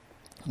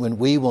 when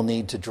we will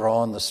need to draw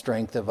on the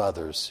strength of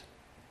others.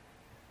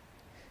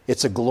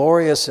 It's a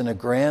glorious and a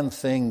grand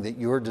thing that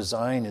your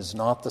design is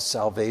not the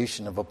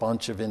salvation of a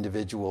bunch of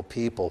individual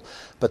people,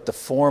 but the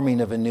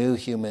forming of a new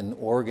human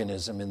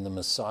organism in the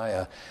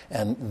Messiah.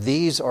 And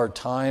these are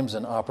times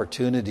and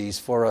opportunities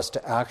for us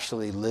to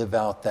actually live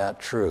out that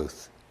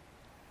truth.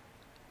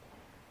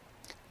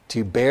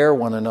 To bear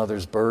one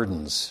another's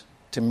burdens,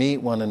 to meet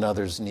one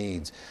another's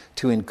needs,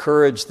 to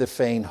encourage the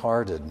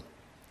faint-hearted,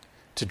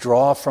 to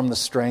draw from the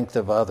strength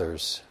of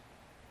others,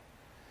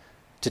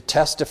 to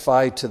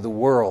testify to the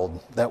world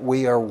that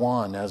we are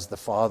one as the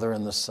Father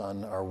and the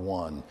Son are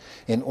one,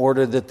 in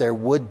order that there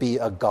would be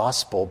a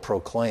gospel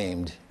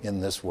proclaimed in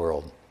this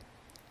world.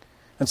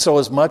 And so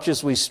as much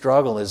as we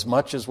struggle, as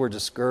much as we're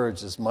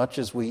discouraged, as much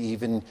as we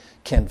even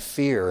can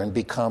fear and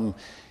become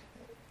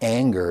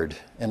angered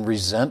and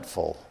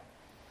resentful,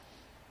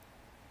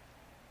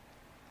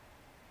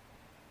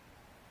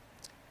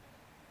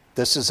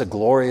 this is a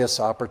glorious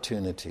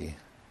opportunity.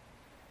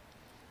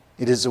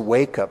 It is a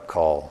wake-up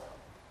call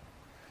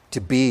to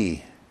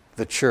be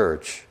the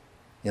church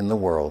in the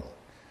world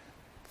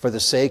for the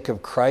sake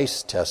of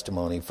Christ's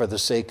testimony, for the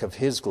sake of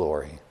his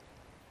glory.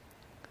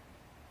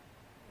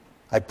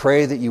 I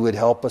pray that you would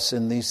help us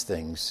in these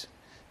things.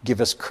 Give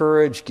us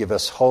courage, give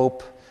us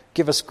hope,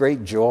 give us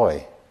great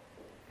joy,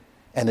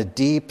 and a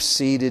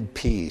deep-seated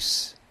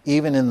peace,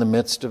 even in the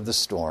midst of the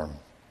storm.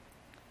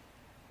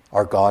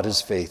 Our God is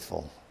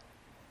faithful.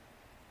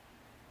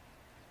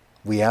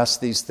 We ask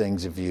these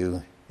things of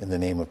you in the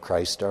name of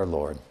Christ our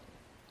Lord.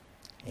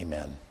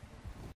 Amen.